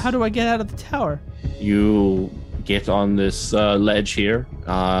 Yes. How do I get out of the tower? You get on this ledge here,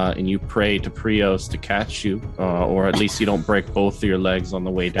 and you pray to Prios to catch you, or at least you don't break both of your legs on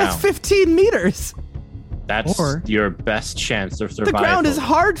the way down. That's 15 meters. That's Or- your best chance of The survival. ground is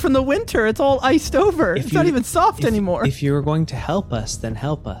hard from the winter. It's all iced over. If It's not you- even soft anymore. If you're going to help us, then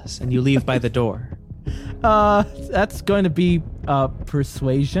help us, and you leave by the door. That's going to be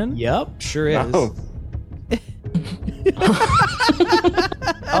persuasion. Yep, sure is. Oh,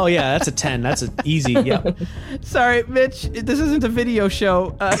 Oh yeah, that's a 10. That's an easy. Yep. Sorry, Mitch. This isn't a video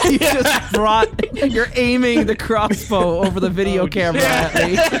show. You just you're aiming the crossbow over the video camera at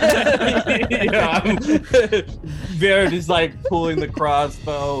me. yeah, Baird is like pulling the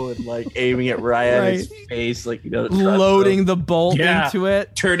crossbow and like aiming it right at his face, like Loading the bolt Yeah. into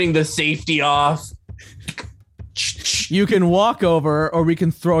it. turning the safety off. You can walk over, or we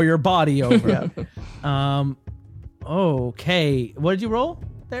can throw your body over. Okay. What did you roll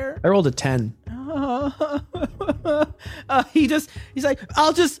there? I rolled a 10. He's like,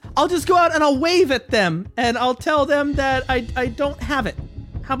 I'll just go out and I'll wave at them and I'll tell them that I don't have it.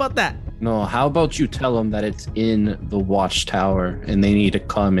 How about that? No, how about you tell them that it's in the watchtower and they need to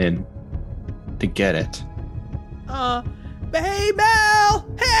come in to get it. Hey Mel!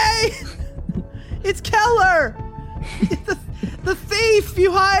 Hey! It's Keller! the thief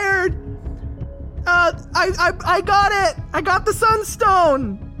you hired! I got it! I got the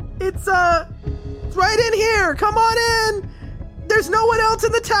sunstone! It's right in here! Come on in! There's no one else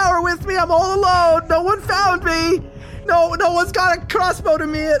in the tower with me! I'm all alone! No one found me! No one's got a crossbow to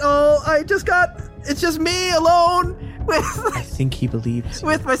me at all! It's just me alone I think he believes.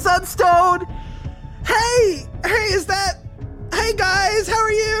 with my sunstone! Hey, hey guys, how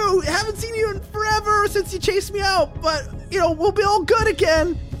are you? Haven't seen you in forever since you chased me out, but we'll be all good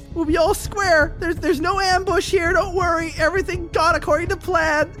again. We'll be all square. There's no ambush here. Don't worry. Everything gone according to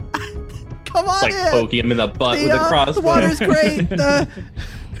plan. Come on It's like in. poking him in the butt with a crossbow. The water's great.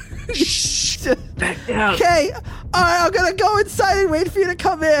 Back down. Okay, all right. I'm gonna go inside and wait for you to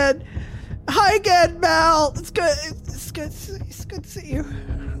come in. Hi again, Mal. It's good. It's good to see you.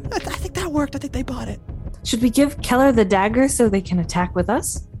 I think that worked. I think they bought it. Should we give Keller the dagger so they can attack with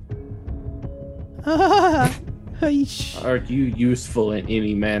us? Yeesh. Are you useful in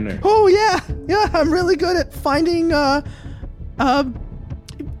any manner? Oh yeah, I'm really good at finding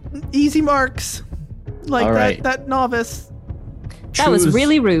easy marks, like All right. that novice. That was Choose-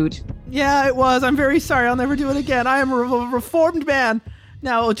 really rude. Yeah, it was. I'm very sorry. I'll never do it again. I am a reformed man.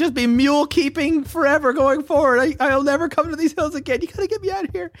 Now it'll just be mule keeping forever going forward. I'll never come to these hills again. You gotta get me out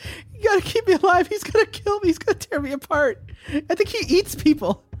of here. You gotta keep me alive. He's gonna kill me. He's gonna tear me apart. I think he eats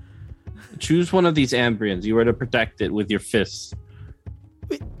people. Choose one of these Ambrians. You are to protect it with your fists.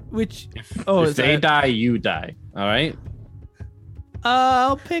 Which If is they that- die, you die. All right.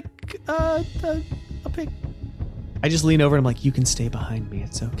 I'll pick. I'll pick. I just lean over and I'm like, you can stay behind me.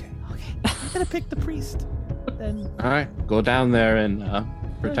 It's okay. Okay, I'm gonna pick the priest. Then All right. Go down there and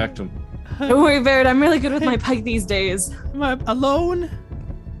protect them. Don't worry, Baird. I'm really good with my pike these days. am I alone?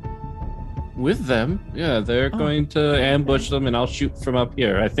 With them, yeah, they're going to ambush them, and I'll shoot from up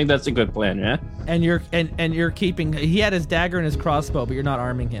here. I think that's a good plan, yeah. And you're keeping. He had his dagger and his crossbow, but you're not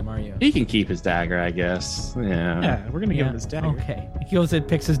arming him, are you? He can keep his dagger, I guess. Yeah. Yeah, we're gonna give him his dagger. Okay. He goes and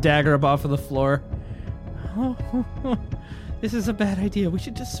picks his dagger up off of the floor. This is a bad idea. We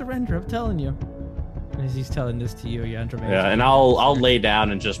should just surrender. I'm telling you. As he's telling this to you, Yandrome. Yeah, and I'll lay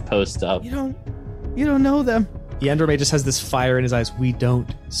down and just post up. You don't know them. Yandrome just has this fire in his eyes. We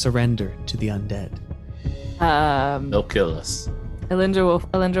don't surrender to the undead. They'll kill us.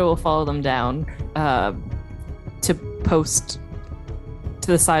 Elendra will follow them down to post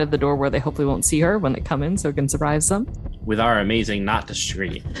to the side of the door where they hopefully won't see her when they come in, so it can surprise them. With our amazing not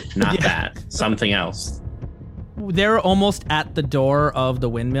discreet, not that, something else. They're almost at the door of the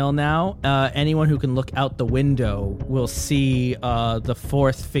windmill now. Anyone who can look out the window will see the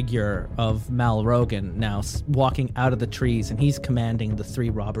fourth figure of Mal Rogan now walking out of the trees, and he's commanding the 3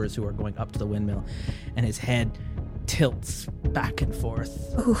 robbers who are going up to the windmill, and his head tilts back and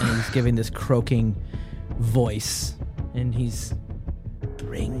forth. And he's giving this croaking voice, and he's,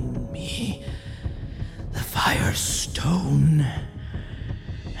 "Bring me the firestone,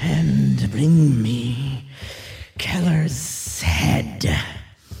 and bring me Keller's head."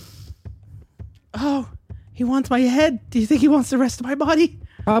 "Oh, he wants my head. Do you think he wants the rest of my body?"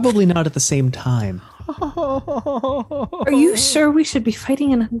 Probably not at the same time. Are you sure we should be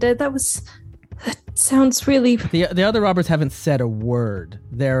fighting an undead? That sounds really... The other robbers haven't said a word.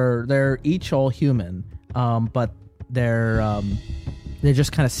 They're each all human, but they're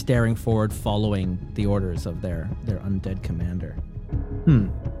just kind of staring forward, following the orders of their undead commander.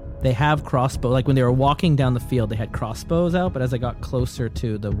 They have crossbow. Like when they were walking down the field, they had crossbows out, but as they got closer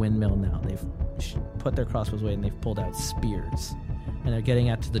to the windmill now, they've put their crossbows away and they've pulled out spears. And they're getting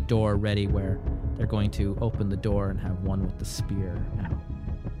out to the door ready, where they're going to open the door and have one with the spear out.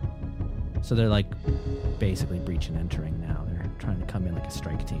 So they're like basically breach and entering now. They're trying to come in like a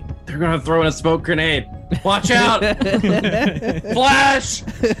strike team. They're gonna throw in a smoke grenade. Watch out! Flash!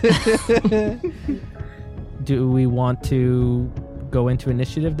 Do we want to go into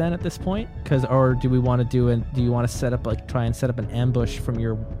initiative then at this point? Or do we want to do you want to set up try and set up an ambush from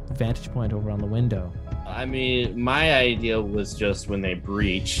your vantage point over on the window? I mean, my idea was just when they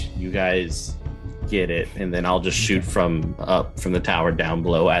breach, you guys get it, and then I'll just shoot from the tower down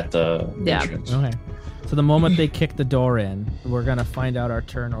below at the entrance. Okay. So the moment they kick the door in, we're gonna find out our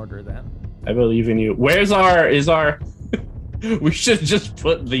turn order then. I believe in you. Where's our we should just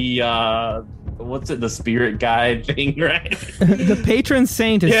put the the spirit guide thing, right? The patron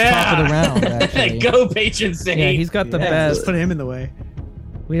saint is top of the round, actually. Go patron saint. Yeah, he's got the best. Let's put him in the way.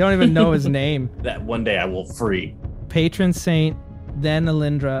 We don't even know his name. That one day I will free. Patron saint, then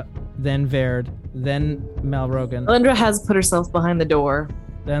Alindra, then Verd, then Mal Rogan, Alindra has put herself behind the door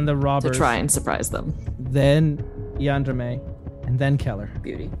then the robbers, to try and surprise them. then Yandrame, and then Keller.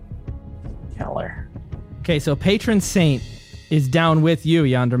 Beauty. Keller. Okay, so patron saint is down with you,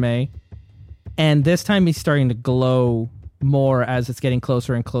 Yandrame, and this time he's starting to glow more as it's getting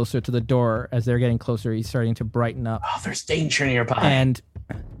closer and closer to the door. As they're getting closer, he's starting to brighten up. Oh, there's danger nearby. And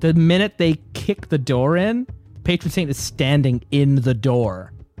the minute they kick the door in, patron saint is standing in the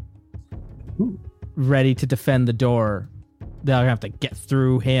door, ready to defend the door. They'll have to get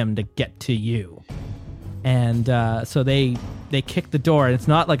through him to get to you. And so they kick the door, and it's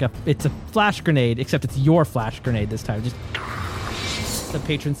not like it's a flash grenade, except it's your flash grenade this time. Just the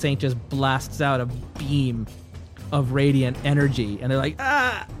patron saint just blasts out a beam of radiant energy, and they're like,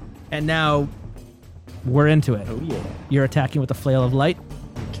 ah! And now we're into it. Oh yeah. You're attacking with a flail of light.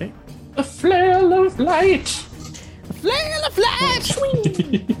 Okay. A flail of light. A flail of light!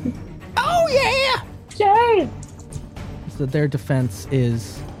 Oh yeah! Yay! So their defense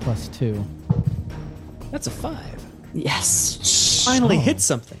is +2. That's a 5. Yes. Finally hit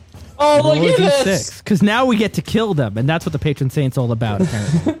something. Oh, look Roll a at this! D6, because now we get to kill them, and that's what the patron saint's all about,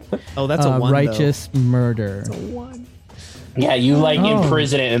 apparently. Oh, that's a 1 righteous murder. though. 1. Yeah, you Oh.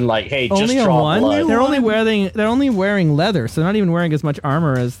 imprison it and hey, just Only a draw 1? blood. They're only wearing leather, so they're not even wearing as much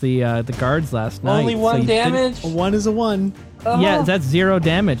armor as the guards last night. Only So 1 you didn't- damage. A 1 is a 1. Yeah, that's 0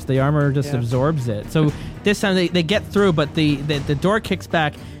 damage. The armor just Yeah. absorbs it. So this time they get through, but the door kicks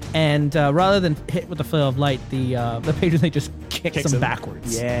back, and rather than hit with the flail of light, the patron saint just kicks him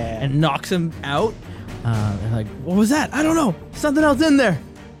backwards. Yeah. And knocks him out. They're like, what was that? I don't know. Something else in there.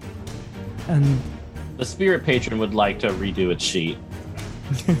 And The spirit patron would like to redo its sheet.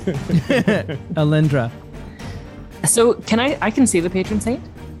 Alindra, So I can see the patron saint?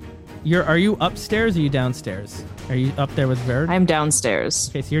 are you upstairs or are you downstairs? Are you up there with Verd? I'm downstairs.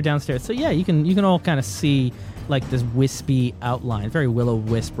 Okay, so you're downstairs. So yeah, you can all kind of see like this wispy outline, very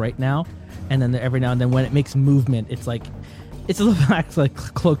will-o-wisp right now. And then every now and then when it makes movement, it's a little like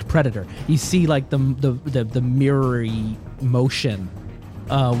cloaked predator. You see like the mirrory motion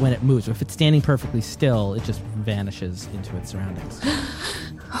when it moves. If it's standing perfectly still, it just vanishes into its surroundings.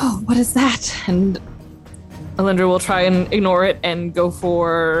 Oh, what is that? And Alindra will try and ignore it and go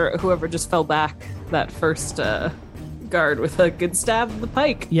for whoever just fell back, that first guard, with a good stab of the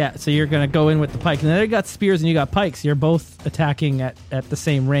pike. Yeah, so you're gonna go in with the pike, and then they got spears and you got pikes. You're both attacking at the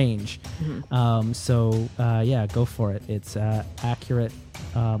same range. Yeah, go for it. It's accurate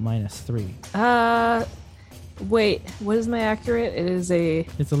 -3. Wait, what is my accurate? It is a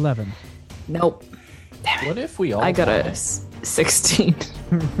It's 11. nope. What if we all? I got a die? 16.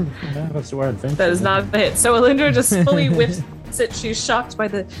 That's to our adventure. That is not a hit. So Alindra just fully whips it. She's shocked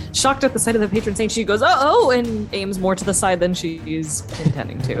at the sight of the patron saint. She goes, oh, and aims more to the side than she's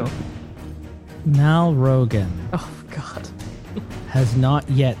intending to. Mal Rogan Oh God. has not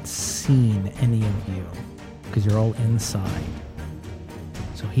yet seen any of you because you're all inside.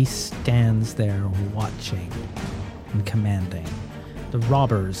 So he stands there watching and commanding. The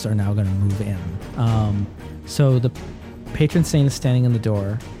robbers are now going to move in. So the patron saint is standing in the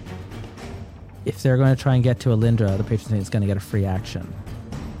door. If they're going to try and get to Alindra, the patron saint is going to get a free action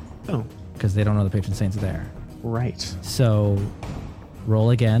Oh, because they don't know the patron saint's there. right. So roll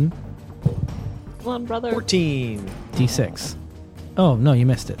again. Come on, brother. 14. D6. Oh, no, you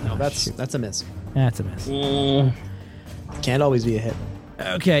missed it. No, Oh, that's shoot. a miss. That's a miss. Can't always be a hit.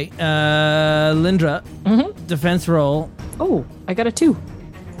 Okay, Lindra, defense roll. Oh, I got a 2.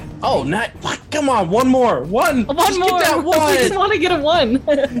 Oh, not come on, one more, one. One Just more. Get that I just one. want to get a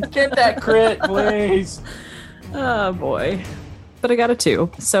 1. Get that crit, please. Oh boy. But I got a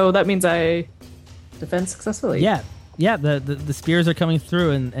 2. So that means I defend successfully. Yeah, the spears are coming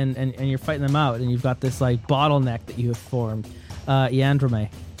through and you're fighting them out, and you've got this like bottleneck that you have formed. Yandrame.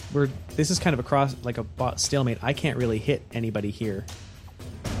 This is kind of a stalemate. I can't really hit anybody here.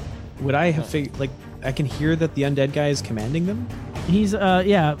 Would I have figured, like, I can hear that the undead guy is commanding them? He's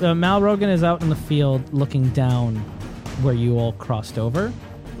Mal Rogan is out in the field looking down where you all crossed over,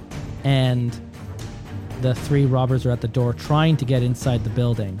 and the 3 robbers are at the door trying to get inside the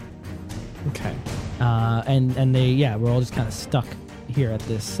building. Okay. And we're all just kind of stuck here at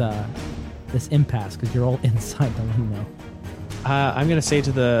this impasse because you're all inside the window. I'm going to say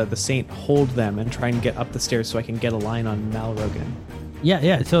to the saint, hold them and try and get up the stairs so I can get a line on Mal Rogan.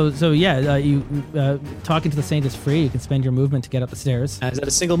 Yeah. So you talking to the saint is free. You can spend your movement to get up the stairs. Is that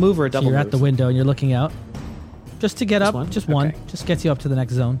a single move or a double You're move? at the window and you're looking out. Just to get Just up, one? just one. Okay. Just gets you up to the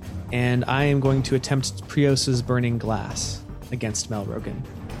next zone. And I am going to attempt Prios's burning glass against Mal Rogan.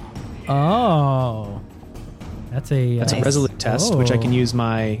 Oh, that's a resolute test, which I can Oh. use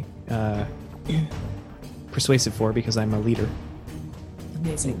my persuasive for because I'm a leader.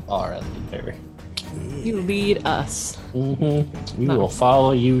 Amazing. Are a leader. You lead us. We will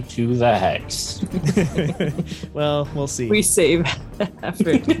follow you to the hex. Well, we'll see. We save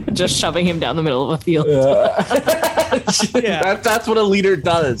after just shoving him down the middle of a field. Yeah. That's what a leader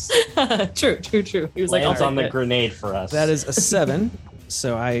does. True. He was like, Lands "All on right, the grenade for us. That is a 7,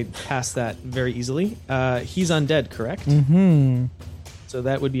 so I pass that very easily. He's undead, correct? Hmm. So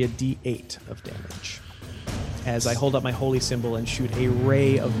that would be a D8 of damage. As I hold up my holy symbol and shoot a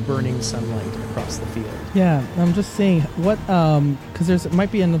ray of burning sunlight across the field. Yeah, I'm just saying what because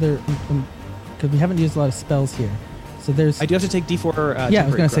might be another because we haven't used a lot of spells here. So there's I do have to take D4. yeah, I was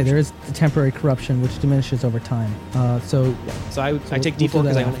temporary gonna say there corruption. is the temporary corruption which diminishes over time. So So I take we'll D4 do because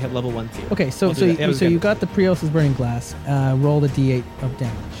that I only after. have level 1 theory. okay, so I'll do that. Yeah, so okay. you got the Prios's burning glass. Roll the D8 of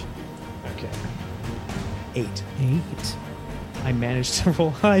damage. Okay. 8. 8. I managed to roll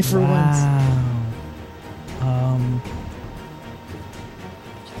high for once. Wow.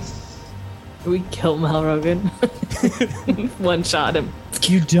 we kill Mal Rogan. One shot him.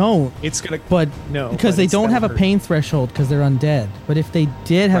 You don't, It's gonna but no because but they it's don't gonna have a hurt. pain threshold because they're undead. But if they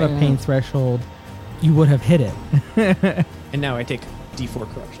did have a Right. pain threshold, you would have hit it. And now I take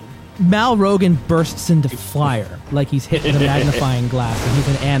D4 corruption. Mal Rogan bursts into fire like he's hit with a magnifying glass and he's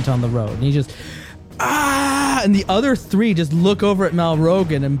an ant on the road. And he just, and the other 3 just look over at Mal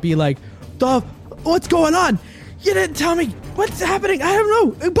Rogan and be like, what's going on? You didn't tell me what's happening. I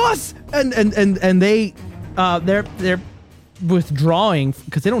don't know, boss. And they're withdrawing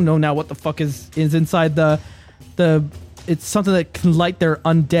because they don't know now what the fuck is inside the it's something that can light their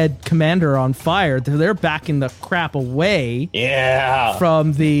undead commander on fire. They're backing the crap away Yeah.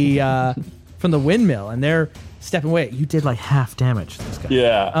 from the windmill, and they're stepping away. You did like half damage to this guy.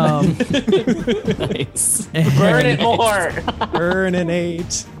 Yeah. Nice. Burn it more. Burn an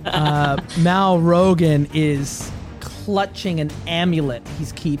 8. Mal Rogan is clutching an amulet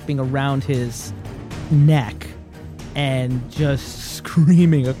he's keeping around his neck and just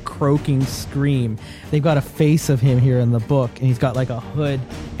screaming a croaking scream. They've got a face of him here in the book, and he's got like a hood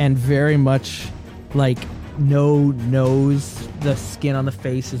and very much like no nose. The skin on the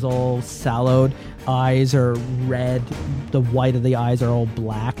face is all sallowed. Eyes are red. The white of the eyes are all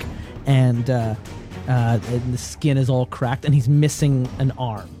black, and the skin is all cracked, and he's missing an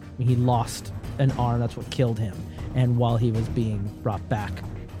arm. He lost an arm. That's what killed him. And while he was being brought back,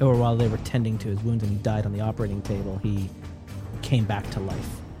 or while they were tending to his wounds and he died on the operating table, he came back to life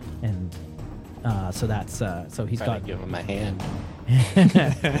and So that's so he's Try to got give him a hand.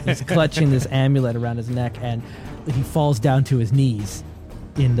 he's clutching this amulet around his neck, and he falls down to his knees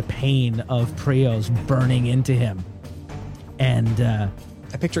in the pain of Prios burning into him. And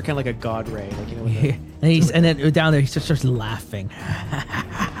I picture kind of like a god ray, like and then down there he just starts laughing.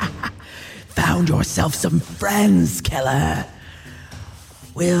 Found yourself some friends, Keller.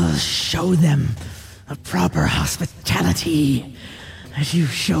 We'll show them a proper hospitality as you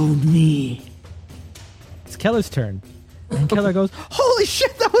showed me. It's Keller's turn. And Keller goes, holy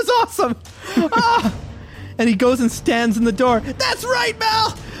shit, that was awesome! Ah! And he goes and stands in the door. That's right,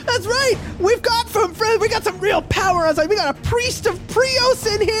 Mal! That's right! We got some real power. I was like, we got a priest of Prios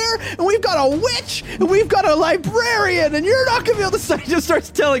in here, and we've got a witch, and we've got a librarian, and you're not gonna be able to he just starts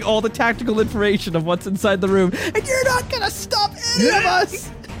telling all the tactical information of what's inside the room, and you're not gonna stop any of us!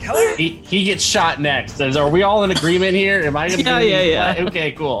 He gets shot next. Are we all in agreement here? Am I gonna Yeah.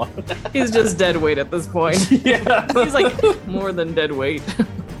 Okay, cool. He's just dead weight at this point. Yeah. He's like more than dead weight.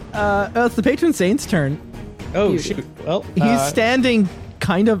 It's the patron saint's turn. oh shoot. Well, He's standing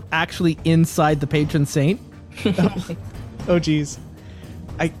kind of actually inside the patron saint. oh geez.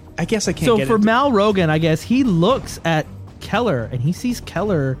 I guess I can't. So get for into- Mal Rogan, I guess he looks at Keller and he sees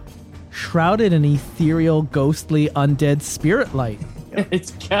Keller shrouded in ethereal, ghostly, undead spirit light.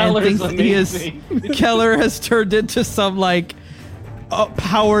 It's And Keller's thinks he is amazing. Keller has turned into some like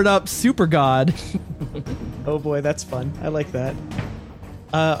powered up super god. Oh boy, that's fun. I like that.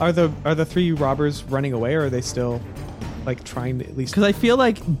 Are the three robbers running away, or are they still like trying to at least? Because I feel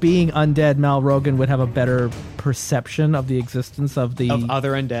like being undead, Mal Rogan would have a better perception of the existence of the of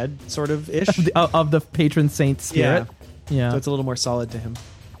other undead, sort of ish. of the patron saint spirit. Yeah. So it's a little more solid to him.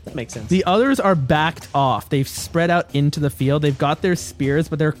 That makes sense. The others are backed off. They've spread out into the field. They've got their spears,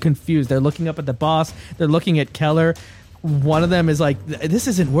 but they're confused. They're looking up at the boss. They're looking at Keller. One of them is like, "This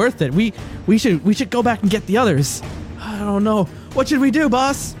isn't worth it. We should go back and get the others." I don't know. What should we do,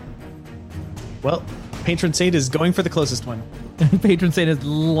 boss? Well, patron saint is going for the closest one. Patron saint is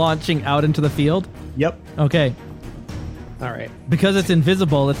launching out into the field. Yep. Okay, All right. because it's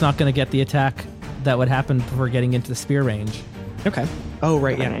invisible, it's not going to get the attack that would happen before getting into the spear range. Okay. Oh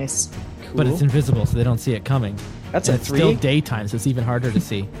right. Yeah. Nice. But it's invisible, so they don't see it coming. That's And a it's 3. still daytime, so it's even harder to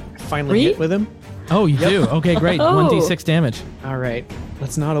see. Finally hit with him. Oh, you do? Okay, great. Oh. 1d6 damage. All right.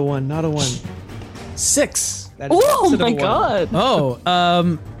 That's not a 1. Not a 1. 6. That is Oh opposite of my a 1. god.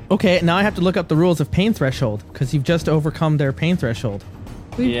 Oh, okay. Now I have to look up the rules of pain threshold because you've just overcome their pain threshold.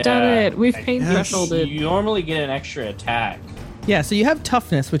 We've done Yeah. it. We've pain thresholded. You normally get an extra attack. Yeah, so you have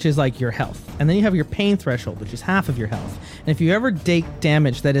toughness, which is like your health, and then you have your pain threshold, which is half of your health. And if you ever take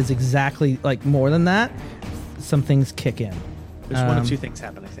damage that is exactly like more than that, some things kick in. There's one of two things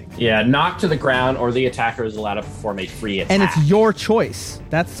happen, I think. Yeah, knock to the ground, or the attacker is allowed to perform a free attack. And it's your choice.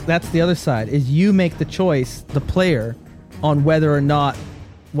 That's the other side. Is you make the choice, the player, on whether or not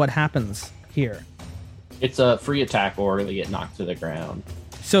what happens here. It's a free attack, or they get knocked to the ground.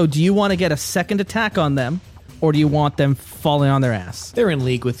 So do you want to get a second attack on them, or do you want them falling on their ass? They're in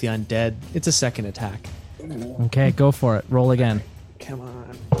league with the undead. It's a second attack. Okay, go for it. Roll again. Come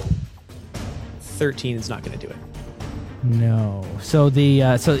on. 13 is not going to do it. No. So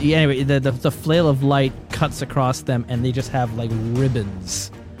anyway, the flail of light cuts across them, and they just have like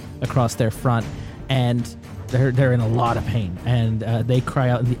ribbons across their front, and they're in a lot of pain, and they cry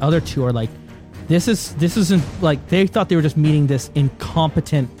out. And the other two are like, this isn't like they thought they were just meeting this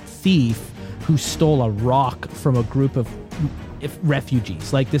incompetent thief who stole a rock from a group of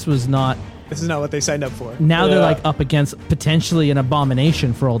refugees. Like this was not. This is not what they signed up for. Now they're like up against potentially an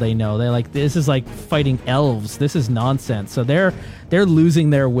abomination for all they know. They're like, this is like fighting elves. This is nonsense. So they're losing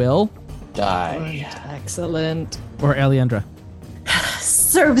their will. Die. Excellent. Or Eliandra.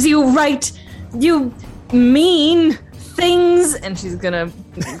 Serves you right, you mean things. And she's gonna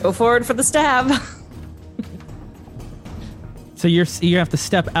go forward for the stab. So you have to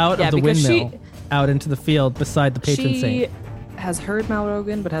step out Yeah, of the because windmill, out into the field beside the patron She saint. has heard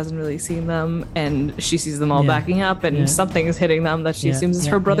Malrogan, but hasn't really seen them, and she sees them all Yeah. backing up, and Yeah. something is hitting them that she Yeah, assumes is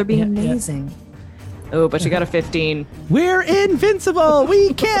yeah, her brother yeah, being yeah, yeah. amazing. Oh, but she got a 15. We're invincible.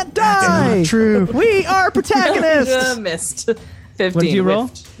 We can't die. True. We are protagonists. Missed. 15. What did you roll?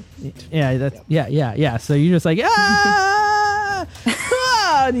 whiffed. Yeah. So you're just like ah,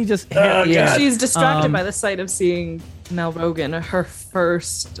 and you just God. She's distracted Um, by the sight of seeing Malrogan, her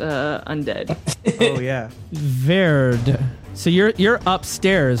first undead. Oh, yeah. Verd. So you're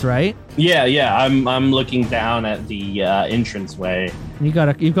upstairs, right? Yeah. I'm looking down at the entranceway. You've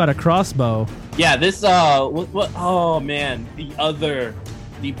got a crossbow. Yeah, this what? Oh man,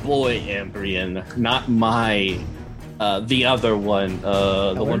 the boy Ambrian, not my The other one,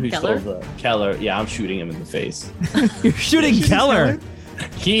 the one who Keller? stole the Keller. Yeah, I'm shooting him in the face. You're shooting Keller.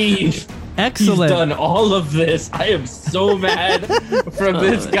 He's Excellent. done all of this. I am so mad from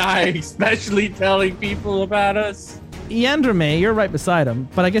this guy, especially telling people about us. Yandrame, you're right beside him,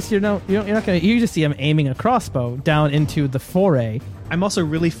 but I guess you're not gonna. You just see him aiming a crossbow down into the foray. I'm also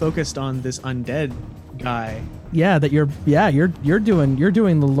really focused on this undead guy. Yeah, that you're doing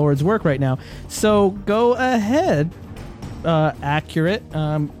the Lord's work right now. So go ahead. Accurate.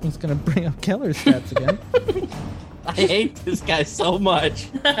 I'm just gonna bring up Keller's stats again. I hate this guy so much.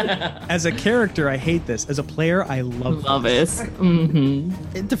 As a character, I hate this. As a player, I love this.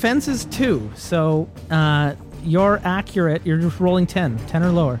 Mm-hmm. Defense is 2, so you're accurate. You're just rolling 10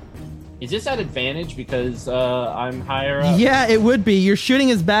 or lower. Is this at advantage because I'm higher up? Yeah, it would be. You're shooting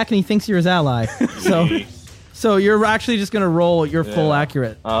his back, and he thinks you're his ally. So you're actually just gonna roll your full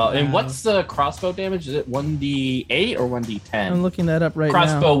accurate. And what's the crossbow damage? Is it 1d8 or 1d10? I'm looking that up right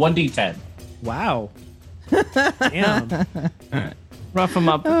Crossbow now. 1d10. Wow. Damn. Rough him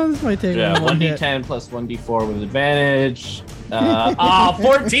up. Oh, this might take Yeah, one hit. 1d10 plus 1d4 with advantage.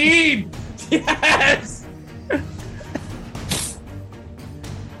 14! Yes!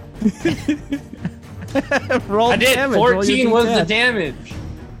 Roll I did. damage. Roll your 14 was the D10. damage.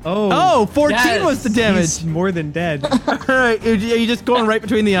 Oh, 14 Yes. was the damage. He's more than dead. All right, are you just going right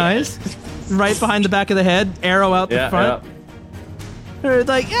between the eyes? Right behind the back of the head, arrow out the front? Or it's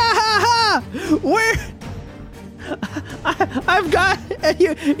like, where? I've got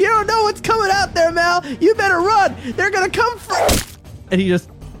you. You don't know what's coming out there, Mal. You better run. They're gonna come for. And he just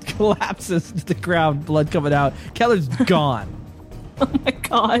collapses to the ground, blood coming out. Keller's gone. Oh my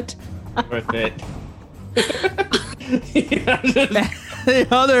god. Worth it.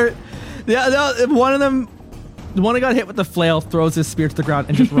 One of them, the one who got hit with the flail throws his spear to the ground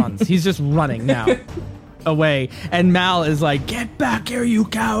and just runs. He's just running now away. And Mal is like, "Get back here, you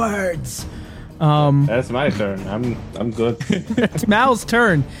cowards!" That's my turn. I'm good. It's Mal's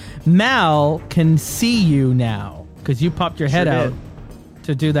turn. Mal can see you now because you popped your head Sure out did.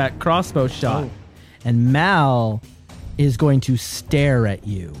 to do that crossbow shot. Oh. And Mal is going to stare at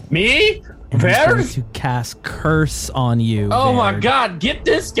you. Me? And he's going Bears? to cast curse on you. Oh my Baird. god, get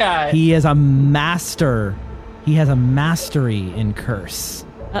this guy! He is a master. He has a mastery in curse,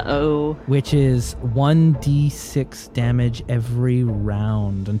 Uh-oh. which is 1d6 damage every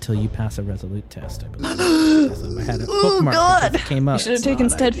round until you pass a resolute test, I believe. I had it bookmarked because it came up. You should have taken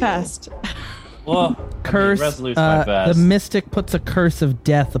steadfast. Well, Curse. Resolute's not The fast. mystic puts a curse of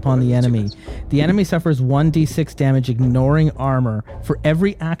death upon the enemy. The enemy suffers 1d6 damage, ignoring armor, for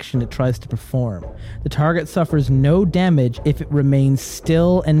every action it tries to perform. The target suffers no damage if it remains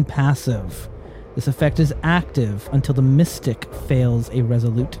still and passive. This effect is active until the mystic fails a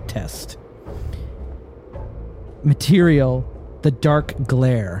resolute test. Material: the dark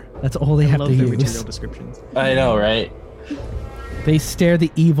glare. That's all they I have love to the use. material descriptions. I know, right? They stare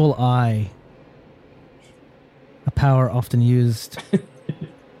the evil eye. A power often used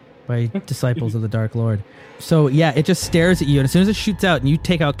by disciples of the Dark Lord. So yeah, it just stares at you, and as soon as it shoots out and you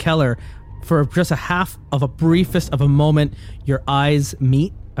take out Keller, for just a half of a briefest of a moment, your eyes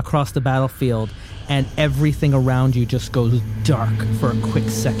meet across the battlefield, and everything around you just goes dark for a quick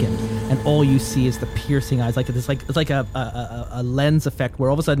second, and all you see is the piercing eyes. It's like a lens effect where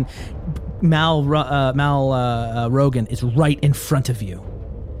all of a sudden Mal Rogan is right in front of you,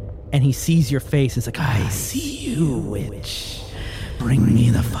 and he sees your face. It's like, I see you, witch. Bring me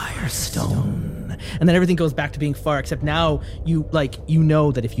the firestone. And then everything goes back to being far, except now you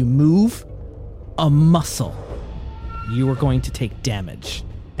know that if you move a muscle, you are going to take damage,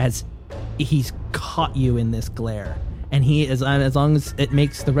 as he's caught you in this glare. And he is, as long as it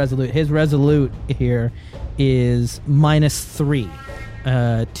makes the resolute, his resolute here is -3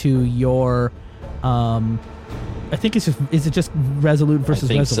 to your I think it's just, is it just resolute versus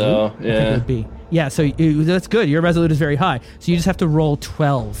think resolute? so, I think yeah. it would be. Yeah, so that's good. Your resolute is very high. So you just have to roll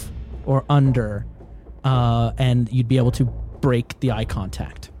 12 or under, and you'd be able to break the eye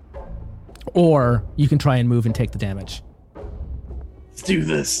contact. Or you can try and move and take the damage. Let's do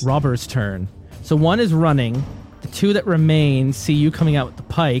this. Robber's turn. So one is running. The two that remain see you coming out with the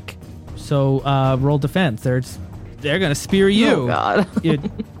pike. So roll defense. They're gonna spear you. Oh god.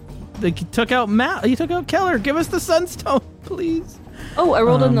 They took out Matt. You took out Keller. Give us the sunstone, please. Oh, I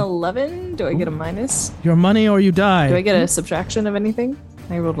rolled an 11. Do I get a minus? Your money or you die. Do I get a subtraction of anything?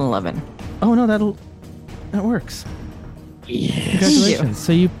 I rolled an 11. Oh no, that works. Yes. Congratulations.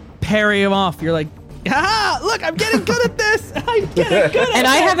 So you parry him off. You're like, ah, look, I'm getting good at this. I'm getting good at it. And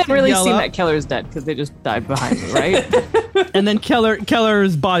I haven't really Yell seen up. that Keller's dead because they just died behind me, right? And then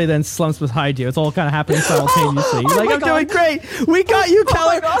Keller's body then slumps beside you. It's all kind of happening simultaneously. You're like, I'm doing great. We got you,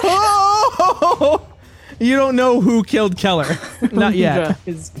 Keller. Oh! You don't know who killed Keller. Not yet. Alindra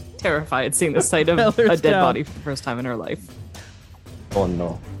is terrified seeing the sight of Keller's a dead down. body for the first time in her life. Oh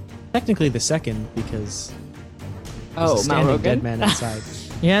no. Technically the second, because there's Oh, a Mount standing Rogan. dead man inside.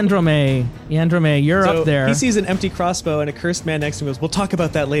 Yandrome, you're So up there. he sees an empty crossbow and a cursed man next to him and goes, we'll talk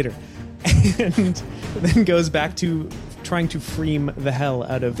about that later. And then goes back to trying to freem the hell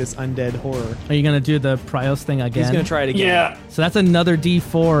out of this undead horror. Are you going to do the Prios thing again? He's going to try it again. Yeah. So that's another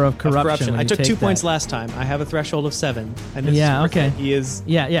D4 of Of corruption. when I you took take 2 points that. last time. I have a threshold of 7. And this Yeah, is worth okay. it. He is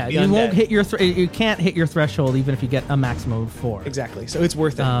Yeah. the You won't undead. hit your you can't hit your threshold even if you get a maximum of 4. Exactly. So it's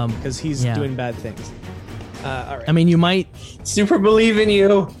worth it because he's yeah. doing bad things. All right. I mean, you might Super believe in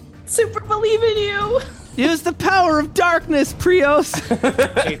you. Super believe in you. use the power of darkness, Prios.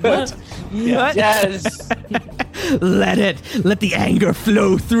 Wait, what? What? Yes. Let the anger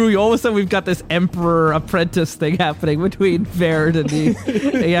flow through you. All of a sudden, we've got this emperor apprentice thing happening between Verd and the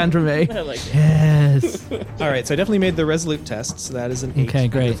Androme. I like it. Yes. All right, so I definitely made the resolute test, so that is an 8. Okay,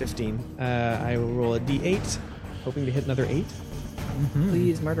 great. out of 15. I will roll a d8, hoping to hit another 8.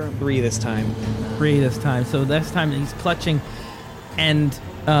 Please murder him. 3 this time. 3 this time. So this time he's clutching, and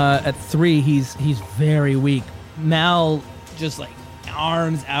at 3 he's very weak. Mal just like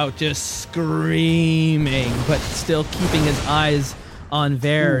arms out, just screaming, but still keeping his eyes on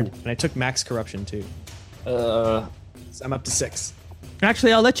Verd. And I took max corruption too. Uh, So I'm up to 6.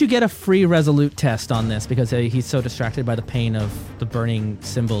 Actually, I'll let you get a free resolute test on this because he's so distracted by the pain of the burning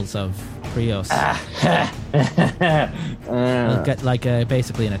symbols of Prios. He'll get like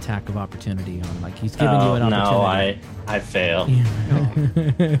basically an attack of opportunity on, like he's giving you an no, opportunity. I fail.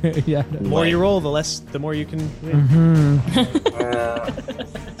 Yeah. The more you roll, the more you can win.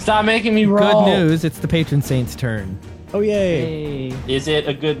 Stop making me Good roll. news, it's the patron saint's turn. Oh, yay. Hey. Is it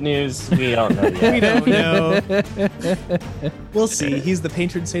a good news? We don't know yet. We don't know. We'll see. He's the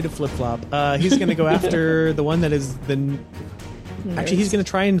patron saint of flip flop. He's going to go after the one that is the. Actually, he's going to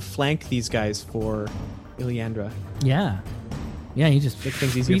try and flank these guys for Iliandra. Yeah. Yeah, he just Make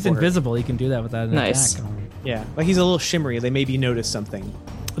things easier he's for her. invisible. He can do that without an Nice. attack. Yeah, like he's a little shimmery. They maybe notice something.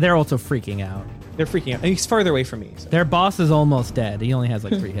 They're also freaking out. They're freaking out. And he's farther away from me. So. Their boss is almost dead. He only has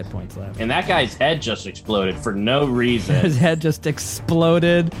like 3 hit points left. And that guy's head just exploded for no His reason. head just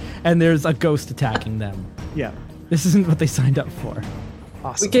exploded, and there's a ghost attacking them. Yeah, This isn't what they signed up for. We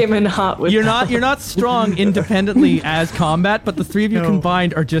awesome. came in hot with You're not strong independently as combat, but the 3 of you No.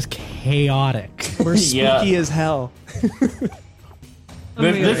 combined are just chaotic. We're spooky Yeah. as hell.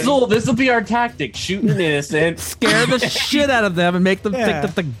 This will be our tactic: shooting an innocent. Scare the shit out of them and make them Yeah. think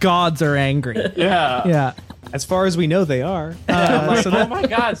that the gods are angry. Yeah. Yeah. As far as we know, they are. I'm like, So oh my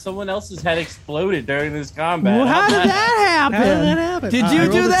god, someone else's head exploded during this combat. Well, how did that happen? How did that happen? Did I you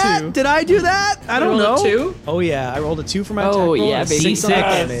rolled do a that? 2. Did I do that? I don't know. 2. Oh yeah, I rolled a 2 for my Oh, attack roll yeah, and a baby. 6 on Six.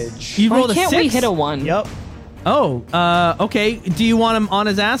 damage. You Why rolled a can't 6? we hit a 1? Yep. Oh, okay. Do you want him on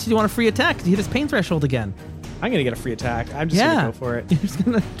his ass or do you want a free attack? 'Cause he hit his pain threshold again. I'm gonna get a free attack. I'm just Yeah. gonna go for it. You're just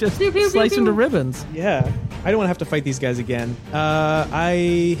gonna just Pew, pew, slice pew, into pew. ribbons. Yeah, I don't want to have to fight these guys again.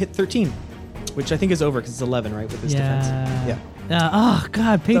 I hit 13, which I think is over because it's 11, right, with his defense. Yeah. Oh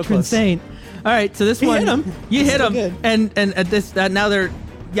God, patron close. saint. All right, so this You one hit him. You That's hit still him, good. and at this now they're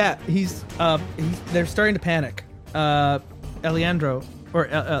they're starting to panic. Eliandro or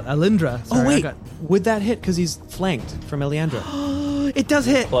Alindra. Sorry, Oh wait, I got- would that hit because he's flanked from Eliandra? it does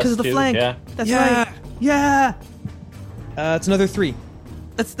hit Plus because of the 2, flank. yeah. That's Yeah. right. Yeah, It's another 3.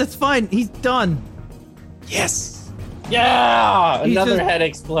 that's fine. He's done. Yes. Yeah, He's another just- head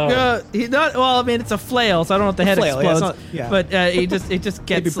explode. He not well. I mean, it's a flail, so I don't know if the head flail, yeah, it's explodes. not- yeah. But it just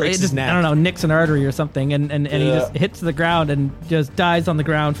gets breaks it his just, neck. I don't know, nicks an artery or something, and he Yeah. just hits the ground and just dies on the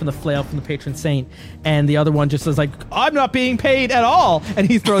ground from the flail from the patron saint. And the other one just is like, I'm not being paid at all, and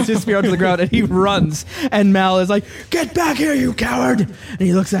he throws his spear onto the ground and he runs. And Mal is like, get back here, you coward! And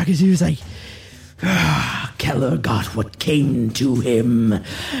he looks back at you, he's like, Keller got what came to him,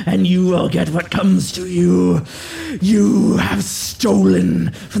 and you will get what comes to you. You have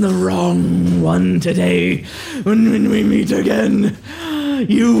stolen from the wrong one today. When we meet again,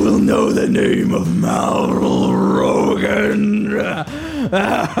 you will know the name of Mal Rogan.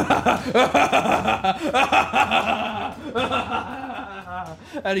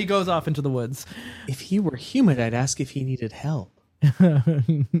 And he goes off into the woods. If he were human, I'd ask if he needed help.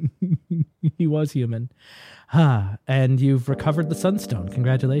 He was human. And you've recovered the Sunstone.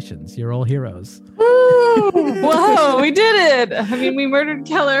 Congratulations. You're all heroes. Whoa, we did it! I mean, we murdered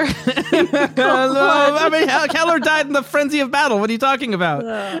Keller. I mean, Keller died in the frenzy of battle. What are you talking about?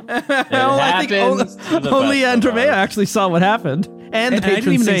 I think only Andromeda actually saw what happened. And the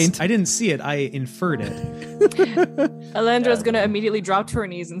patron saint. I didn't see it. I inferred it. Alandra's going to immediately drop to her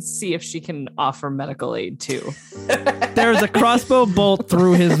knees and see if she can offer medical aid too. There's a crossbow bolt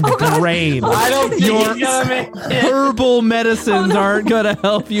through his brain. I don't think Your he's gonna make it. herbal medicines aren't going to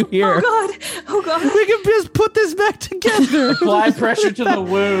help you here. Oh god. We can just put this back together. Apply pressure to the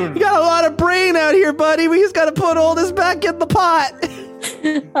wound. You got a lot of brain out here, buddy. We just got to put all this back in the pot.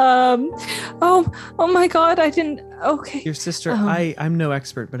 Oh my god, I didn't. Okay. Your sister, I'm no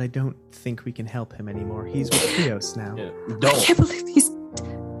expert, but I don't think we can help him anymore. He's with Trios now. Yeah, I can't believe he's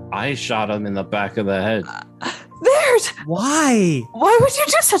I shot him in the back of the head there. Why? Why would you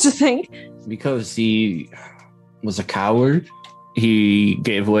do such a thing? because he was a coward. He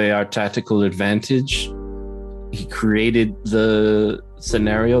gave away our tactical advantage. He created the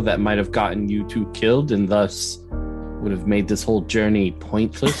scenario that might have gotten you two killed and thus would have made this whole journey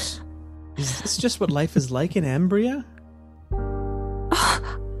pointless. Is this just what life is like in Ambria?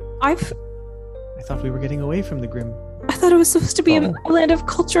 I thought we were getting away from the Grim. I thought it was supposed to be a land of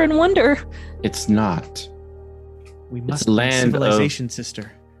culture and wonder. It's not. We must It's a land of civilization,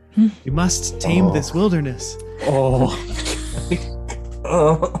 sister. We must tame this wilderness. I'm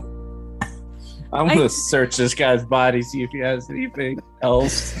gonna search this guy's body, see if he has anything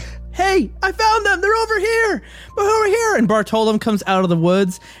else. Hey, I found them. They're over here. Over here. And Bartolom comes out of the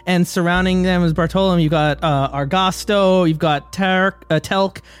woods, and surrounding them is Bartolom. You've got Argasto, you've got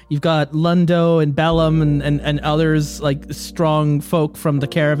Telk, you've got Lundo and Bellum and others, like strong folk from the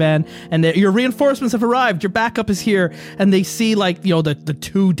caravan. And your reinforcements have arrived. Your backup is here. And they see, like, you know, the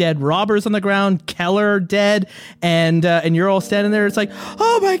two dead robbers on the ground, Keller dead, and you're all standing there. It's like,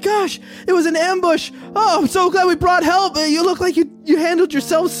 oh my gosh, it was an ambush. Oh, I'm so glad we brought help. You look like you handled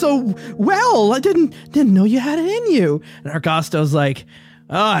yourselves so well. I didn't know you had it in you. And Argasto's like,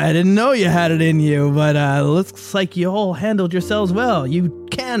 oh, I didn't know you had it in you, but looks like you all handled yourselves well. You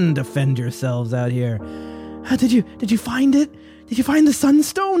can defend yourselves out here. Did you find it? Did you find the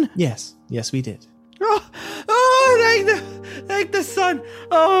Sunstone? Yes, we did. Thank the sun.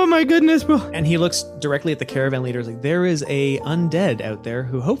 Oh my goodness, bro. And he looks directly at the caravan leader. He's like, there is a undead out there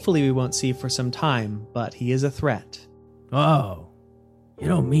who hopefully we won't see for some time, but he is a threat. Oh, you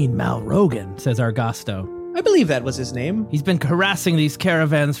don't mean Mal Rogan, says Argasto. I believe that was his name. He's been harassing these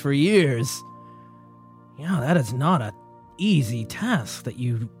caravans for years. Yeah, that is not an easy task that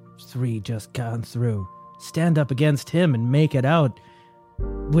you three just gone through. Stand up against him and make it out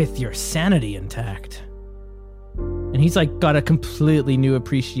with your sanity intact. And he's like got a completely new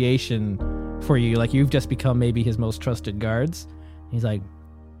appreciation for you. Like you've just become maybe his most trusted guards. He's like,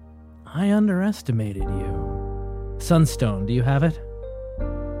 I underestimated you. Sunstone, do you have it?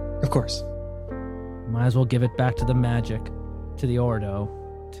 Of course. Might as well give it back to the magic, to the Ordo,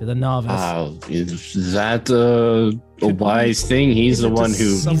 to the novice. Is that a wise thing? He's the one who...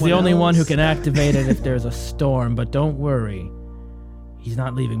 He's the only one who can activate it if there's a storm, but don't worry. He's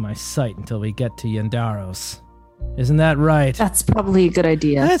not leaving my sight until we get to Yandaros. Isn't that right? That's probably a good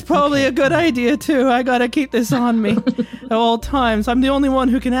idea. That's probably a good idea, too. I gotta keep this on me at all times. I'm the only one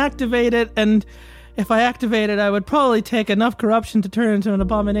who can activate it, and if I activate it, I would probably take enough corruption to turn into an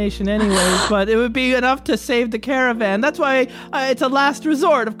abomination anyways, but it would be enough to save the caravan. That's why it's a last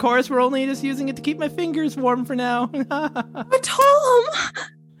resort, of course. We're only just using it to keep my fingers warm for now. Bartolom!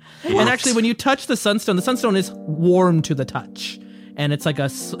 And actually, when you touch the sunstone is warm to the touch. And it's like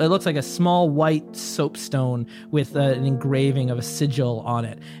it looks like a small white soapstone with an engraving of a sigil on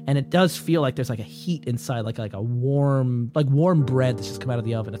it, and it does feel like there's like a heat inside, like a warm bread that's just come out of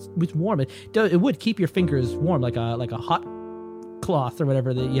the oven. It's warm. It would keep your fingers warm, like a hot cloth or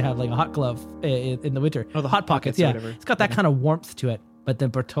whatever that you have, like a hot glove in the winter. Oh, the hot pockets. Yeah, whatever. It's got that kind of warmth to it. But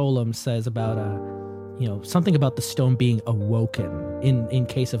then Bartolom says about something about the stone being awoken in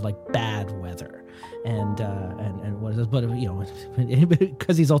case of like bad weather. And what is this? But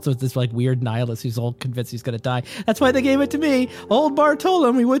because he's also this like weird nihilist who's all convinced he's gonna die. That's why they gave it to me. Old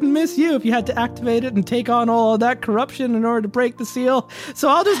Bartolom, we wouldn't miss you if you had to activate it and take on all of that corruption in order to break the seal. So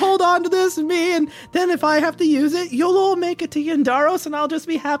I'll just hold on to this and then if I have to use it, you'll all make it to Yandaros, and I'll just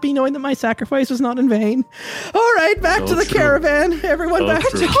be happy knowing that my sacrifice was not in vain. All right, back to the caravan. Everyone back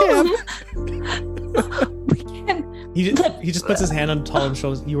to camp. We can't. He just puts his hand on Talon's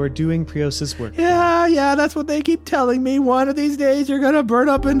shoulders. You are doing Prios's work. Yeah, that's what they keep telling me. One of these days you're gonna burn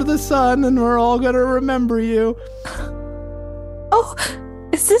up into the sun and we're all gonna remember you. Oh,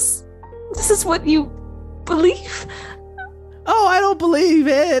 is this what you believe? Oh, I don't believe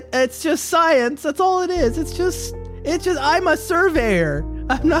it. It's just science. That's all it is. It's just, I'm a surveyor.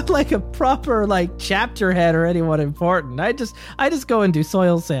 I'm not like a proper like chapter head or anyone important. I just go and do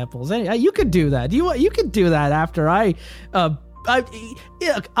soil samples. You could do that. You could do that after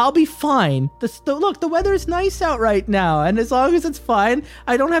I'll be fine. Look, the weather is nice out right now, and as long as it's fine,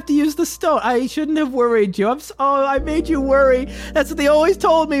 I don't have to use the stone. I shouldn't have worried you. I made you worry. That's what they always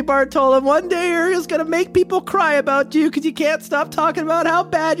told me, Bartolom. One day Ariel's gonna make people cry about you because you can't stop talking about how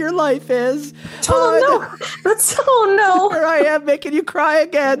bad your life is. No. Here I am making you cry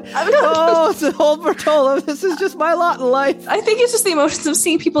again. It's an old Bartolom. This is just my lot in life. I think it's just the emotions of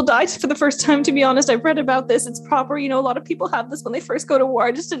seeing people die for the first time, to be honest. I've read about this. It's proper. A lot of people have this when they first go to war.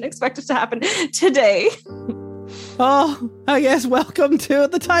 I just didn't expect it to happen today. Oh, I guess welcome to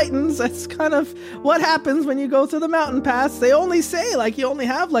the Titans. That's kind of what happens when you go through the mountain pass. They only say you only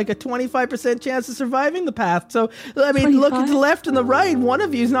have a 25% chance of surviving the path. So, I mean, 25? Look to the left and the right. One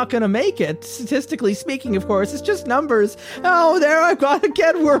of you is not going to make it. Statistically speaking, of course, it's just numbers. Oh, there I've got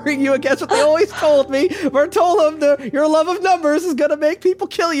again worrying you against what they always told me. Bartolom, your love of numbers is going to make people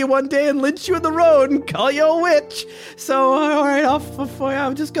kill you one day and lynch you in the road and call you a witch. So, all right,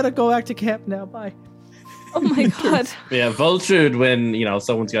 I'm just going to go back to camp now. Bye. Oh my god. Yeah, Vultured, when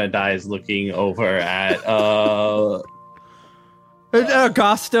someone's gonna die, is looking over at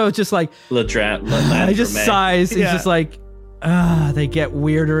Gosto, just like he just sighs. He's just like, they get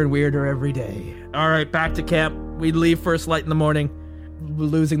weirder and weirder every day. All right, back to camp. We leave first light in the morning. We're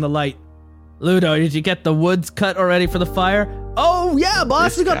losing the light. Ludo, did you get the woods cut already for the fire? Oh yeah,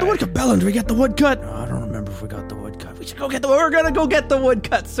 boss, we got the wood cut. Bellin, did we get the wood cut? I don't remember if we got the wood cut. We should we're gonna go get the wood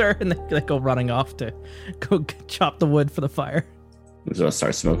cut, sir. And they go running off to go chop the wood for the fire. He's gonna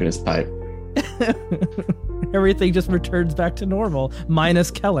start smoking his pipe. Everything just returns back to normal,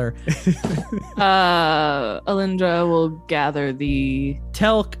 minus Keller. Alindra will gather the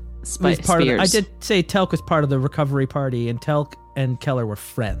Telk was part spears. I did say Telk was part of the recovery party, and Telk and Keller were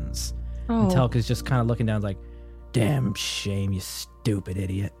friends. Oh. And Telk is just kind of looking down like, damn shame, you stupid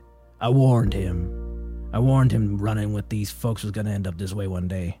idiot. I warned him running with these folks was going to end up this way one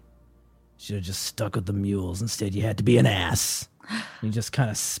day. Should have just stuck with the mules. Instead, you had to be an ass. He just kind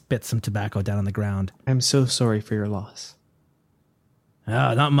of spits some tobacco down on the ground. I'm so sorry for your loss.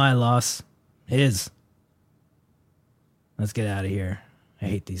 Not my loss. His. Let's get out of here. I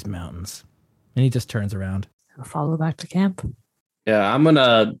hate these mountains. And he just turns around. I'll follow back to camp. Yeah, I'm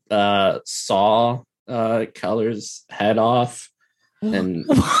gonna saw Keller's head off and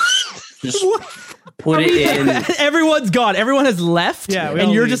just put it in. Everyone's gone. Everyone has left. Yeah,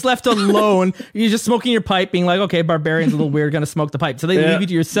 and you're just left alone. You're just smoking your pipe, being like, okay, barbarian's a little weird, gonna smoke the pipe. So they leave you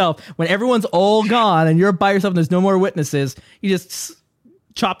to yourself. When everyone's all gone and you're by yourself and there's no more witnesses, you just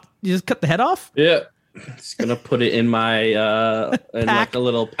cut the head off? Yeah. Just gonna put it in my in like a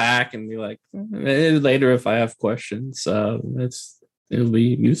little pack and be like, later if I have questions, it'll be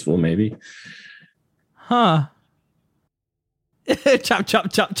useful maybe. Huh. Chop, chop,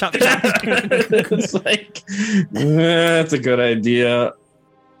 chop, chop, chop. It's like, that's a good idea.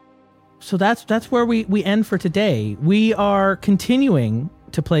 So that's where we end for today. We are continuing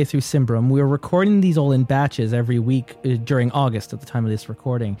to play through Symbaroum. We're recording these all in batches every week during August at the time of this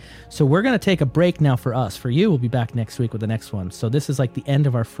recording. So we're going to take a break now for us. For you, we'll be back next week with the next one. So this is like the end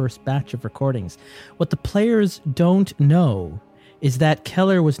of our first batch of recordings. What the players don't know is that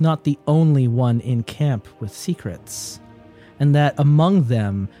Keller was not the only one in camp with secrets. And that among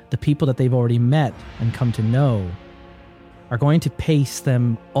them, the people that they've already met and come to know are going to face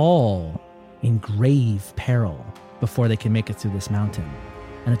them all in grave peril before they can make it through this mountain.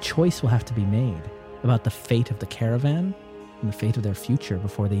 And a choice will have to be made about the fate of the caravan and the fate of their future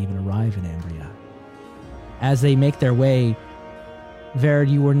before they even arrive in Ambria. As they make their way, Verd,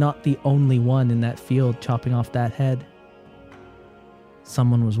 you were not the only one in that field chopping off that head.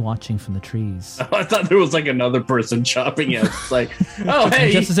 Someone was watching from the trees. Oh, I thought there was like another person chopping it. It's like, oh,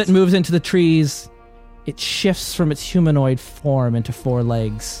 hey. Just as it moves into the trees, it shifts from its humanoid form into four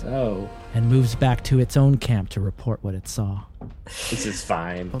legs. Oh. And moves back to its own camp to report what it saw. This is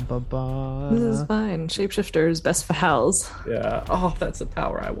fine. This is fine. Shapeshifter's best for Hals. Yeah. Oh, that's the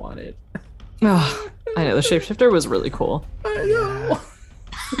power I wanted. Oh, I know. The shapeshifter was really cool. I know.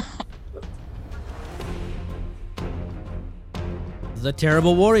 The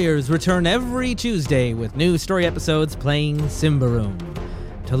Terrible Warriors return every Tuesday with new story episodes playing Symbaroum.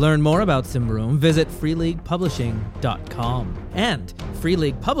 To learn more about Symbaroum, visit freeleaguepublishing.com. And Free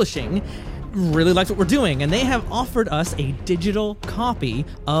League Publishing really likes what we're doing, and they have offered us a digital copy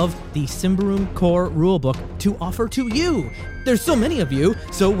of the Symbaroum Core rulebook to offer to you. There's so many of you,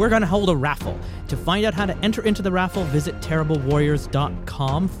 so we're going to hold a raffle. To find out how to enter into the raffle, visit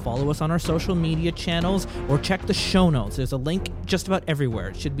terriblewarriors.com, follow us on our social media channels, or check the show notes. There's a link just about everywhere.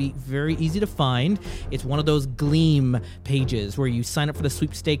 It should be very easy to find. It's one of those Gleam pages where you sign up for the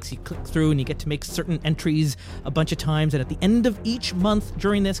sweepstakes, you click through, and you get to make certain entries a bunch of times, and at the end of each month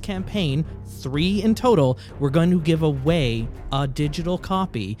during this campaign, 3 in total, we're going to give away a digital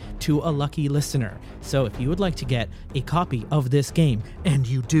copy to a lucky listener. So if you would like to get a copy of this game, and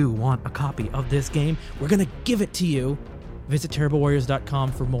you do want a copy of this game, we're going to give it to you. Visit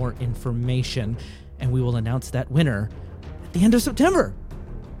terriblewarriors.com for more information, and we will announce that winner at the end of September.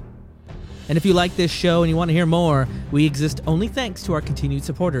 And if you like this show and you want to hear more, we exist only thanks to our continued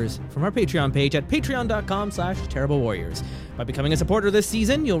supporters from our Patreon page at patreon.com/terriblewarriors. By becoming a supporter this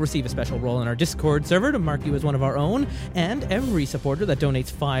season, you'll receive a special role in our Discord server to mark you as one of our own, and every supporter that donates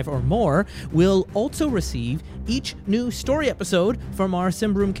 $5 or more will also receive each new story episode from our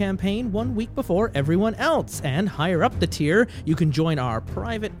Symbaroum campaign 1 week before everyone else. And higher up the tier, you can join our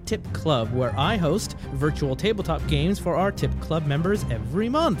private tip club, where I host virtual tabletop games for our tip club members every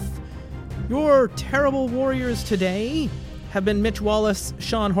month. Your Terrible Warriors today have been Mitch Wallace,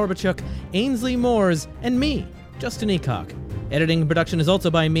 Sean Horbachuk, Ainsley Moores, and me, Justin Eacock. Editing and production is also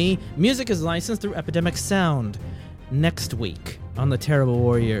by me. Music is licensed through Epidemic Sound. Next week on the Terrible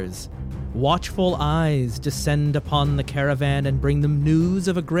Warriors, watchful eyes descend upon the caravan and bring them news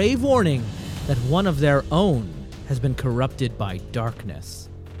of a grave warning that one of their own has been corrupted by darkness.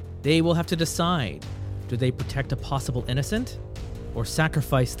 They will have to decide, do they protect a possible innocent, or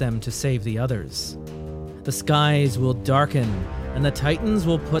sacrifice them to save the others? The skies will darken, and the Titans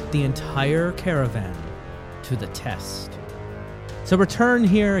will put the entire caravan to the test. So return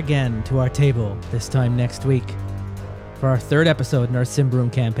here again to our table this time next week for our 3rd episode in our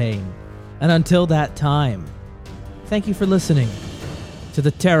Symbaroum campaign. And until that time, thank you for listening to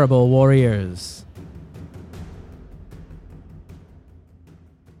the Terrible Warriors.